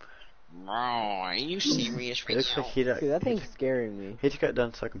 Bro, are you serious It right looks now? like he Dude, that thing's scaring me. just got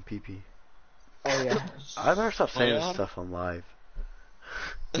done sucking pee pee. Oh yeah. I better stop saying yeah? this stuff on live.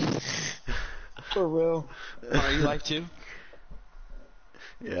 For real. Are you live too?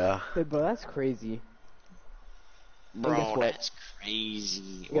 Yeah. Hey, bro, that's crazy. Bro, guess what? that's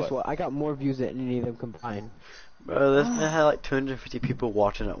crazy. Guess what? I got more views than any of them combined. Bro, this man had like 250 people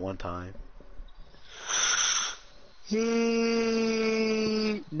watching at one time.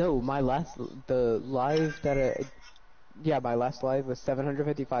 No, my last, the live that yeah, my last live was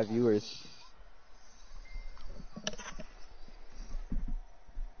 755 viewers.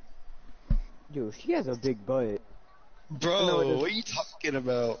 Yo, she has a big butt. Bro, No, it doesn't. what are you talking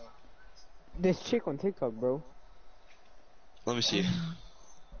about? This chick on TikTok, bro. Let me see.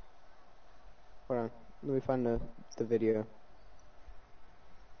 Hold on, let me find the video.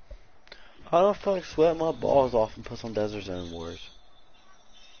 I don't feel like sweat my balls off and put some Desert Zone Wars.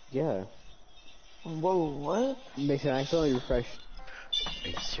 Yeah. Whoa, what? Mason, I accidentally refreshed. Are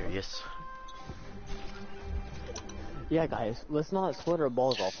you serious? Yeah, guys, let's not sweat our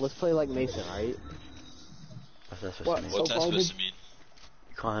balls off. Let's play like Mason, alright? What's that supposed What? to mean? So What's that garbage? supposed to mean?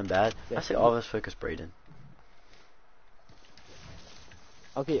 You call him bad? Yeah. I say all of us focus Braden.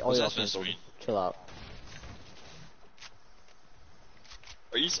 Okay, all What's y'all that supposed to mean? chill out.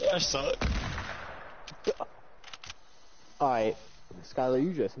 Are you saying I suck? Alright, Skylar,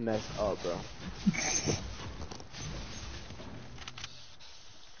 you just messed up, bro.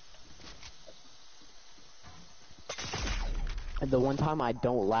 And the one time I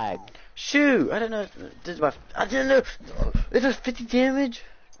don't lag. Shoot! I didn't know. I didn't know. It does 50 damage?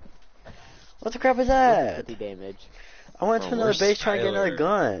 What the crap is that? 50 damage. I went Bro, to another where's base trying to get another Skylar?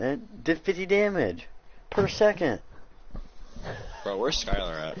 gun, and it did 50 damage per second. Bro, where's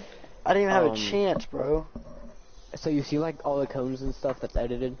Skylar at? I didn't even have a Um, chance, bro. So you see like all the cones and stuff that's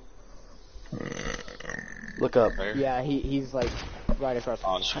edited? Look up. Where? Yeah, he's like right across from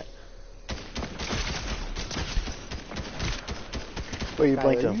Oh, me. shit. Where you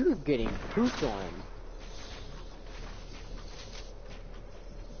blinked Skylar, him? you're getting pooped on.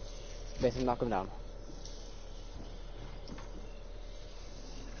 Mason, knock him down.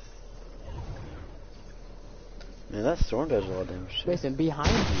 Man, that storm does a lot of damage. too. Mason,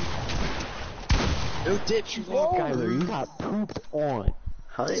 behind you. No dips, you Skylar, you got pooped on.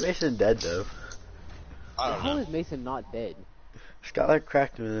 How many Mason dead though? I don't How know. is Mason not dead? Skylar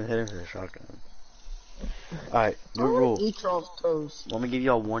cracked him and then hit him with a shotgun. Alright, new I wanna rule. eat y'all's toes. Let me give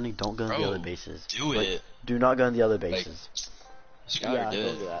y'all a warning, don't go in the Bro, other bases. do Like, it. do not go in the other bases. Skylar Yeah, did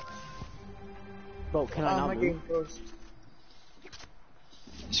don't do that. Bro, can I I'm not not move? getting toast.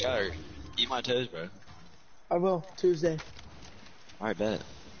 Skylar, eat my toes, bro. I will, Tuesday. Alright, bet.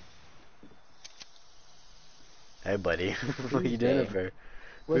 Hey buddy, what are you doing Tuesday. up there?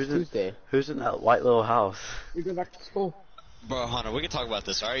 What's Who's in- Tuesday? Who's in that white little house? We go back to school. Bro, Hunter, we can talk about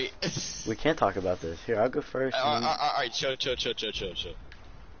this, alright? We can't talk about this. Here, I'll go first. and then- Alright, chill.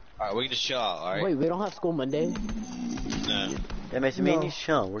 Alright, we can just chill out, alright? Wait, we don't have school Monday? No. Yeah, Mason, me and No. you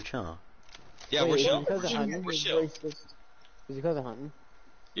chilling. We're chilling. Yeah, Wait, we're is it chill. because of hunting? We're chill. Racist. Is it because of hunting?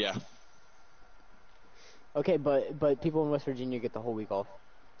 Yeah. Okay, but people in West Virginia get the whole week off.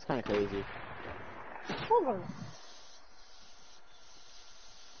 It's kind of crazy. Hold on.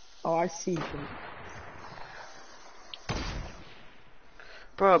 Oh, I see.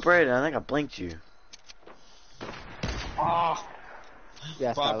 Bro, Braden, I think I blinked you. Ah,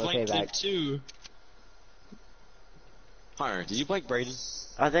 Yeah, Bro, I Skylar, blinked payback. it too. Hunter, did you blink Braden?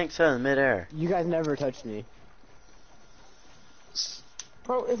 I think so, in midair. You guys never touched me.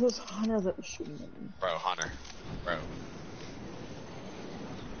 Bro, it was Hunter that was shooting at me. Bro, Hunter. Bro.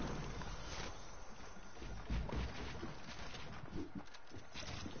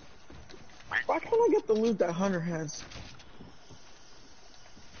 Why can't I get the loot that Hunter has?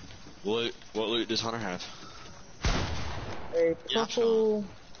 What loot does Hunter have? A Yeah, purple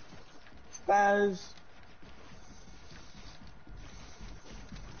spaz.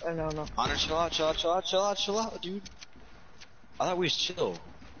 No. Hunter, chill out, dude. I thought we was chill.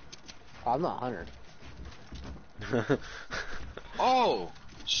 Oh, I'm not Hunter. Oh,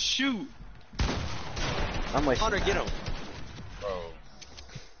 shoot. I'm wasting Hunter, that. get him. Bro.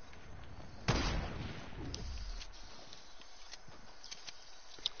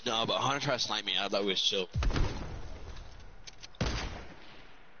 No, but Hunter tried to snipe me. I thought we was chill.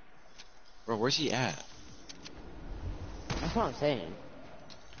 Bro, where's he at? That's what I'm saying.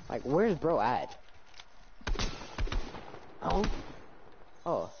 Like, where's bro at? Oh.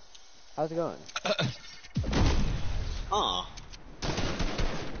 Oh. How's it going? Oh.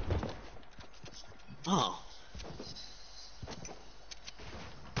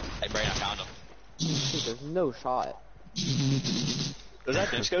 Hey, Brain, I found him. Dude, there's no shot. Is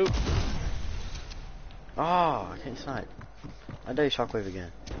that no scope? Oh, I can't snipe. I dare shockwave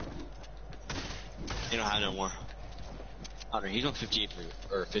again. You don't have no more. Hunter, he's on 58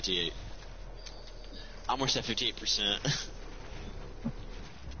 or 58. I'm worse at 58%.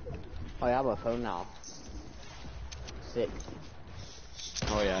 Oh, yeah, I have a phone now. Sick.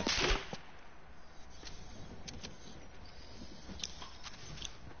 Oh yeah.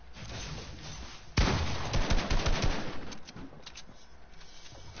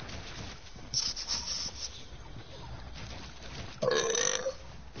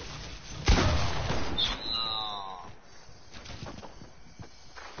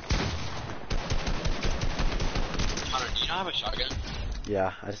 Hunter, do you not have a shotgun?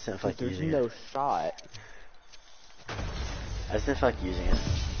 Yeah, I just didn't feel like There's using no it. shot. I just didn't feel like using it.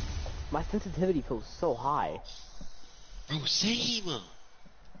 My sensitivity feels so high. Bro, same.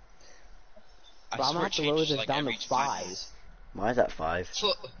 I But I'm swear gonna it have to lower changes this like down every to 5 5. minutes. Mine's at 5.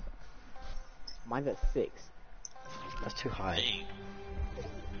 Mine's at 6. That's too high. Dang.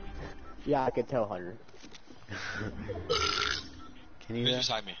 Yeah, I could tell, Hunter. Can you? Who's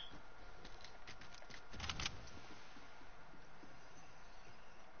beside me?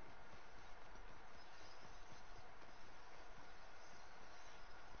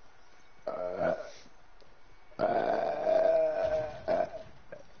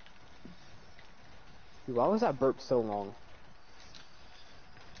 Dude, why was that burp so long?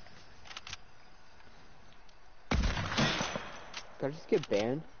 Did I just get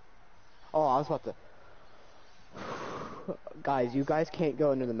banned? Oh, I was about to... Guys, you guys can't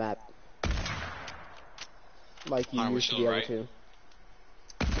go into the map. Like you Hunter, we're used to chill, be able right? to.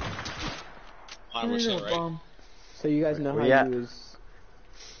 Hunter, we're chill, right? So you guys know Where how you you at? was...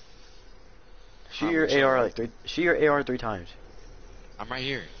 Shoot your AR like 3. Shoot your AR 3 times. I'm right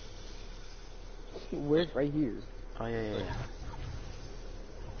here. Where's right here? Oh yeah.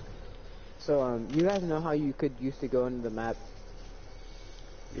 So, you guys know how you could used to go into the map?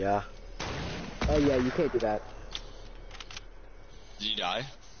 Yeah. Oh yeah, you can't do that. Did you die?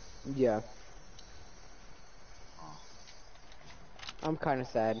 Yeah. I'm kinda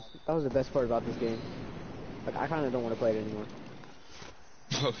sad. That was the best part about this game. Like, I kinda don't want to play it anymore.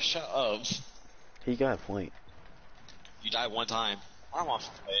 Bro, shut up. He got a point. You died one time. I don't want to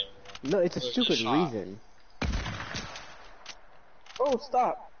play anymore. No, it's a There's stupid shot. reason. Oh,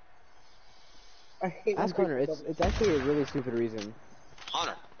 stop. I hate when Ask Hunter, people it's actually a really stupid reason.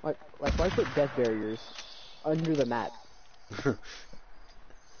 Hunter. Like why put death barriers under the map?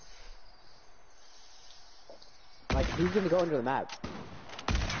 Like, who's gonna go under the map?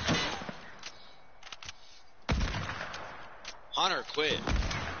 Hunter, quit.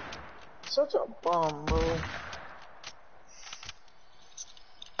 Such a bum, bro.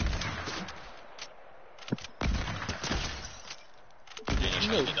 There's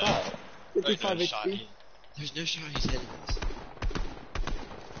no No shot. shot. Wait, 55 no shot. HP. There's no shot he's hitting us.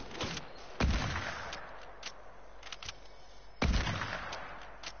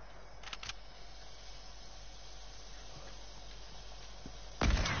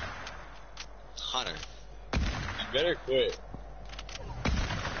 Hunter, you better quit.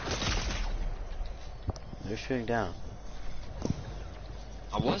 They're shooting down.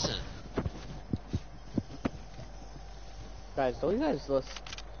 I wasn't. Guys, don't you guys just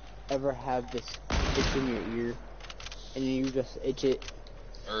ever have this itch in your ear, and you just itch it?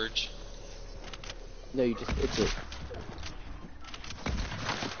 Urge. No, you just itch it.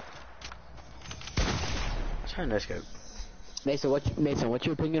 Try no scope. Mason, what's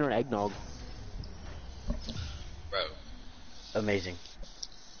your opinion on eggnog? Bro. Amazing.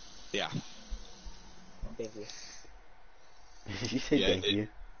 Yeah. Thank you. You say thank you.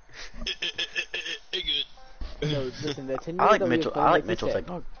 Good. No, listen, the 10-year-old I like that we was Mitchell. playing I like with, he Mitchell's said-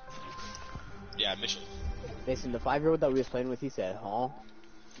 eggnog. Yeah, Mitchell. Listen, the 5-year-old that we was playing with, he said, huh?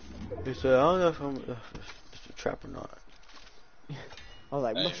 He said, I don't know if it's a trap or not. I was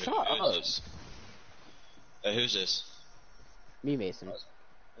like, Hey, well, shut up. who's Hey, who's this? Me, Mason. That's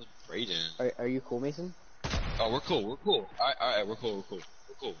Brayden. Are you cool, Mason? Oh, we're cool. We're cool. Alright, we're cool. We're cool.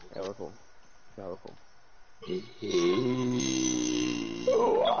 We're cool. Yeah, we're cool. Yeah, we're cool.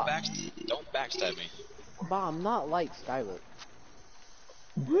 Don't backstab me. But I'm not like Skylar.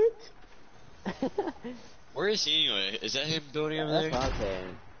 What? Where is he anyway? Is that him building over That's there? what I'm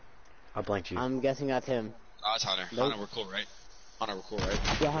saying. I blanked you. I'm guessing that's him. Oh, it's Hunter. Nope. Hunter, we're cool, right? Hunter, we're cool, right?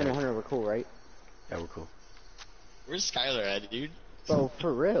 Yeah, Hunter, we're cool, right? Yeah, we're cool. Where's Skylar at, dude? Bro,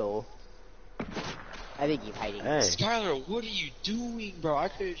 for real? I think he's hiding. Hey. Skylar, what are you doing, bro? I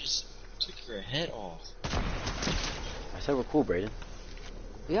could've just took your head off. I said we're cool, Brayden.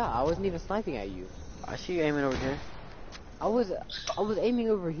 Yeah, I wasn't even sniping at you. I see you aiming over here. I was aiming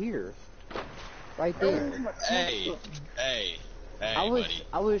over here. Right there. Hey, buddy.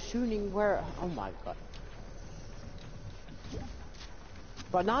 I was shooting where, oh my god.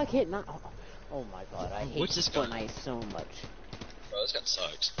 But now I can't not, oh my god, I hate What's this gun? Fortnite so much. Bro, this gun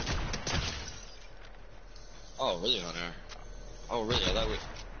sucks. Oh, really, Hunter? Oh, really? I thought we...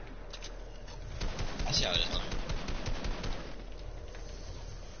 I see how it is, Hunter.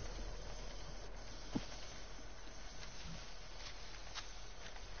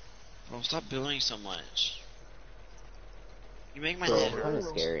 Bro, stop building so much. You make my Bro, head hurt. kind of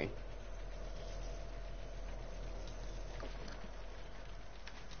scary.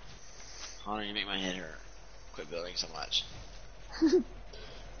 Hunter, you make my head hurt. Quit building so much.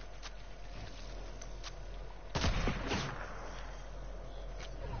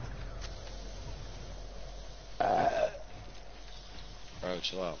 Bro,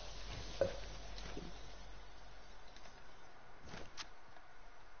 chill out.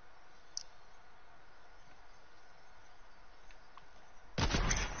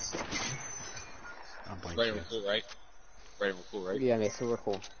 I blanked Ready, you. we're cool, right? Ready, we're cool, right? Yeah, Mason, we're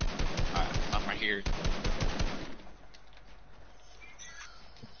cool. Alright, I'm right here.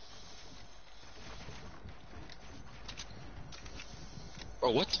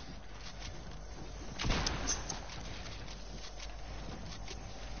 Bro, what?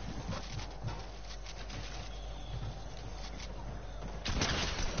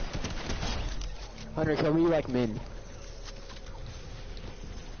 Hunter, can we like men?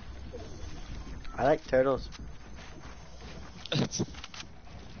 I like turtles.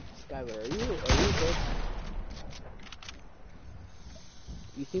 Skylar, are you good?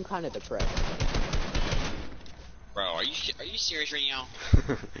 You seem kind of depressed. Bro, are you serious right now?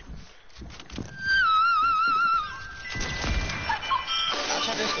 I'm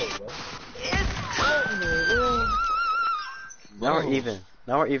trying to go, bro. Now we're even.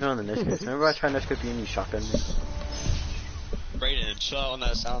 Now we're even on the no-scope. Remember I tried no-scope you and you shotgun me? Brayden, chill out on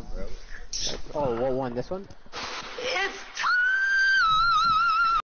that sound, bro. Oh, what one? This one? It's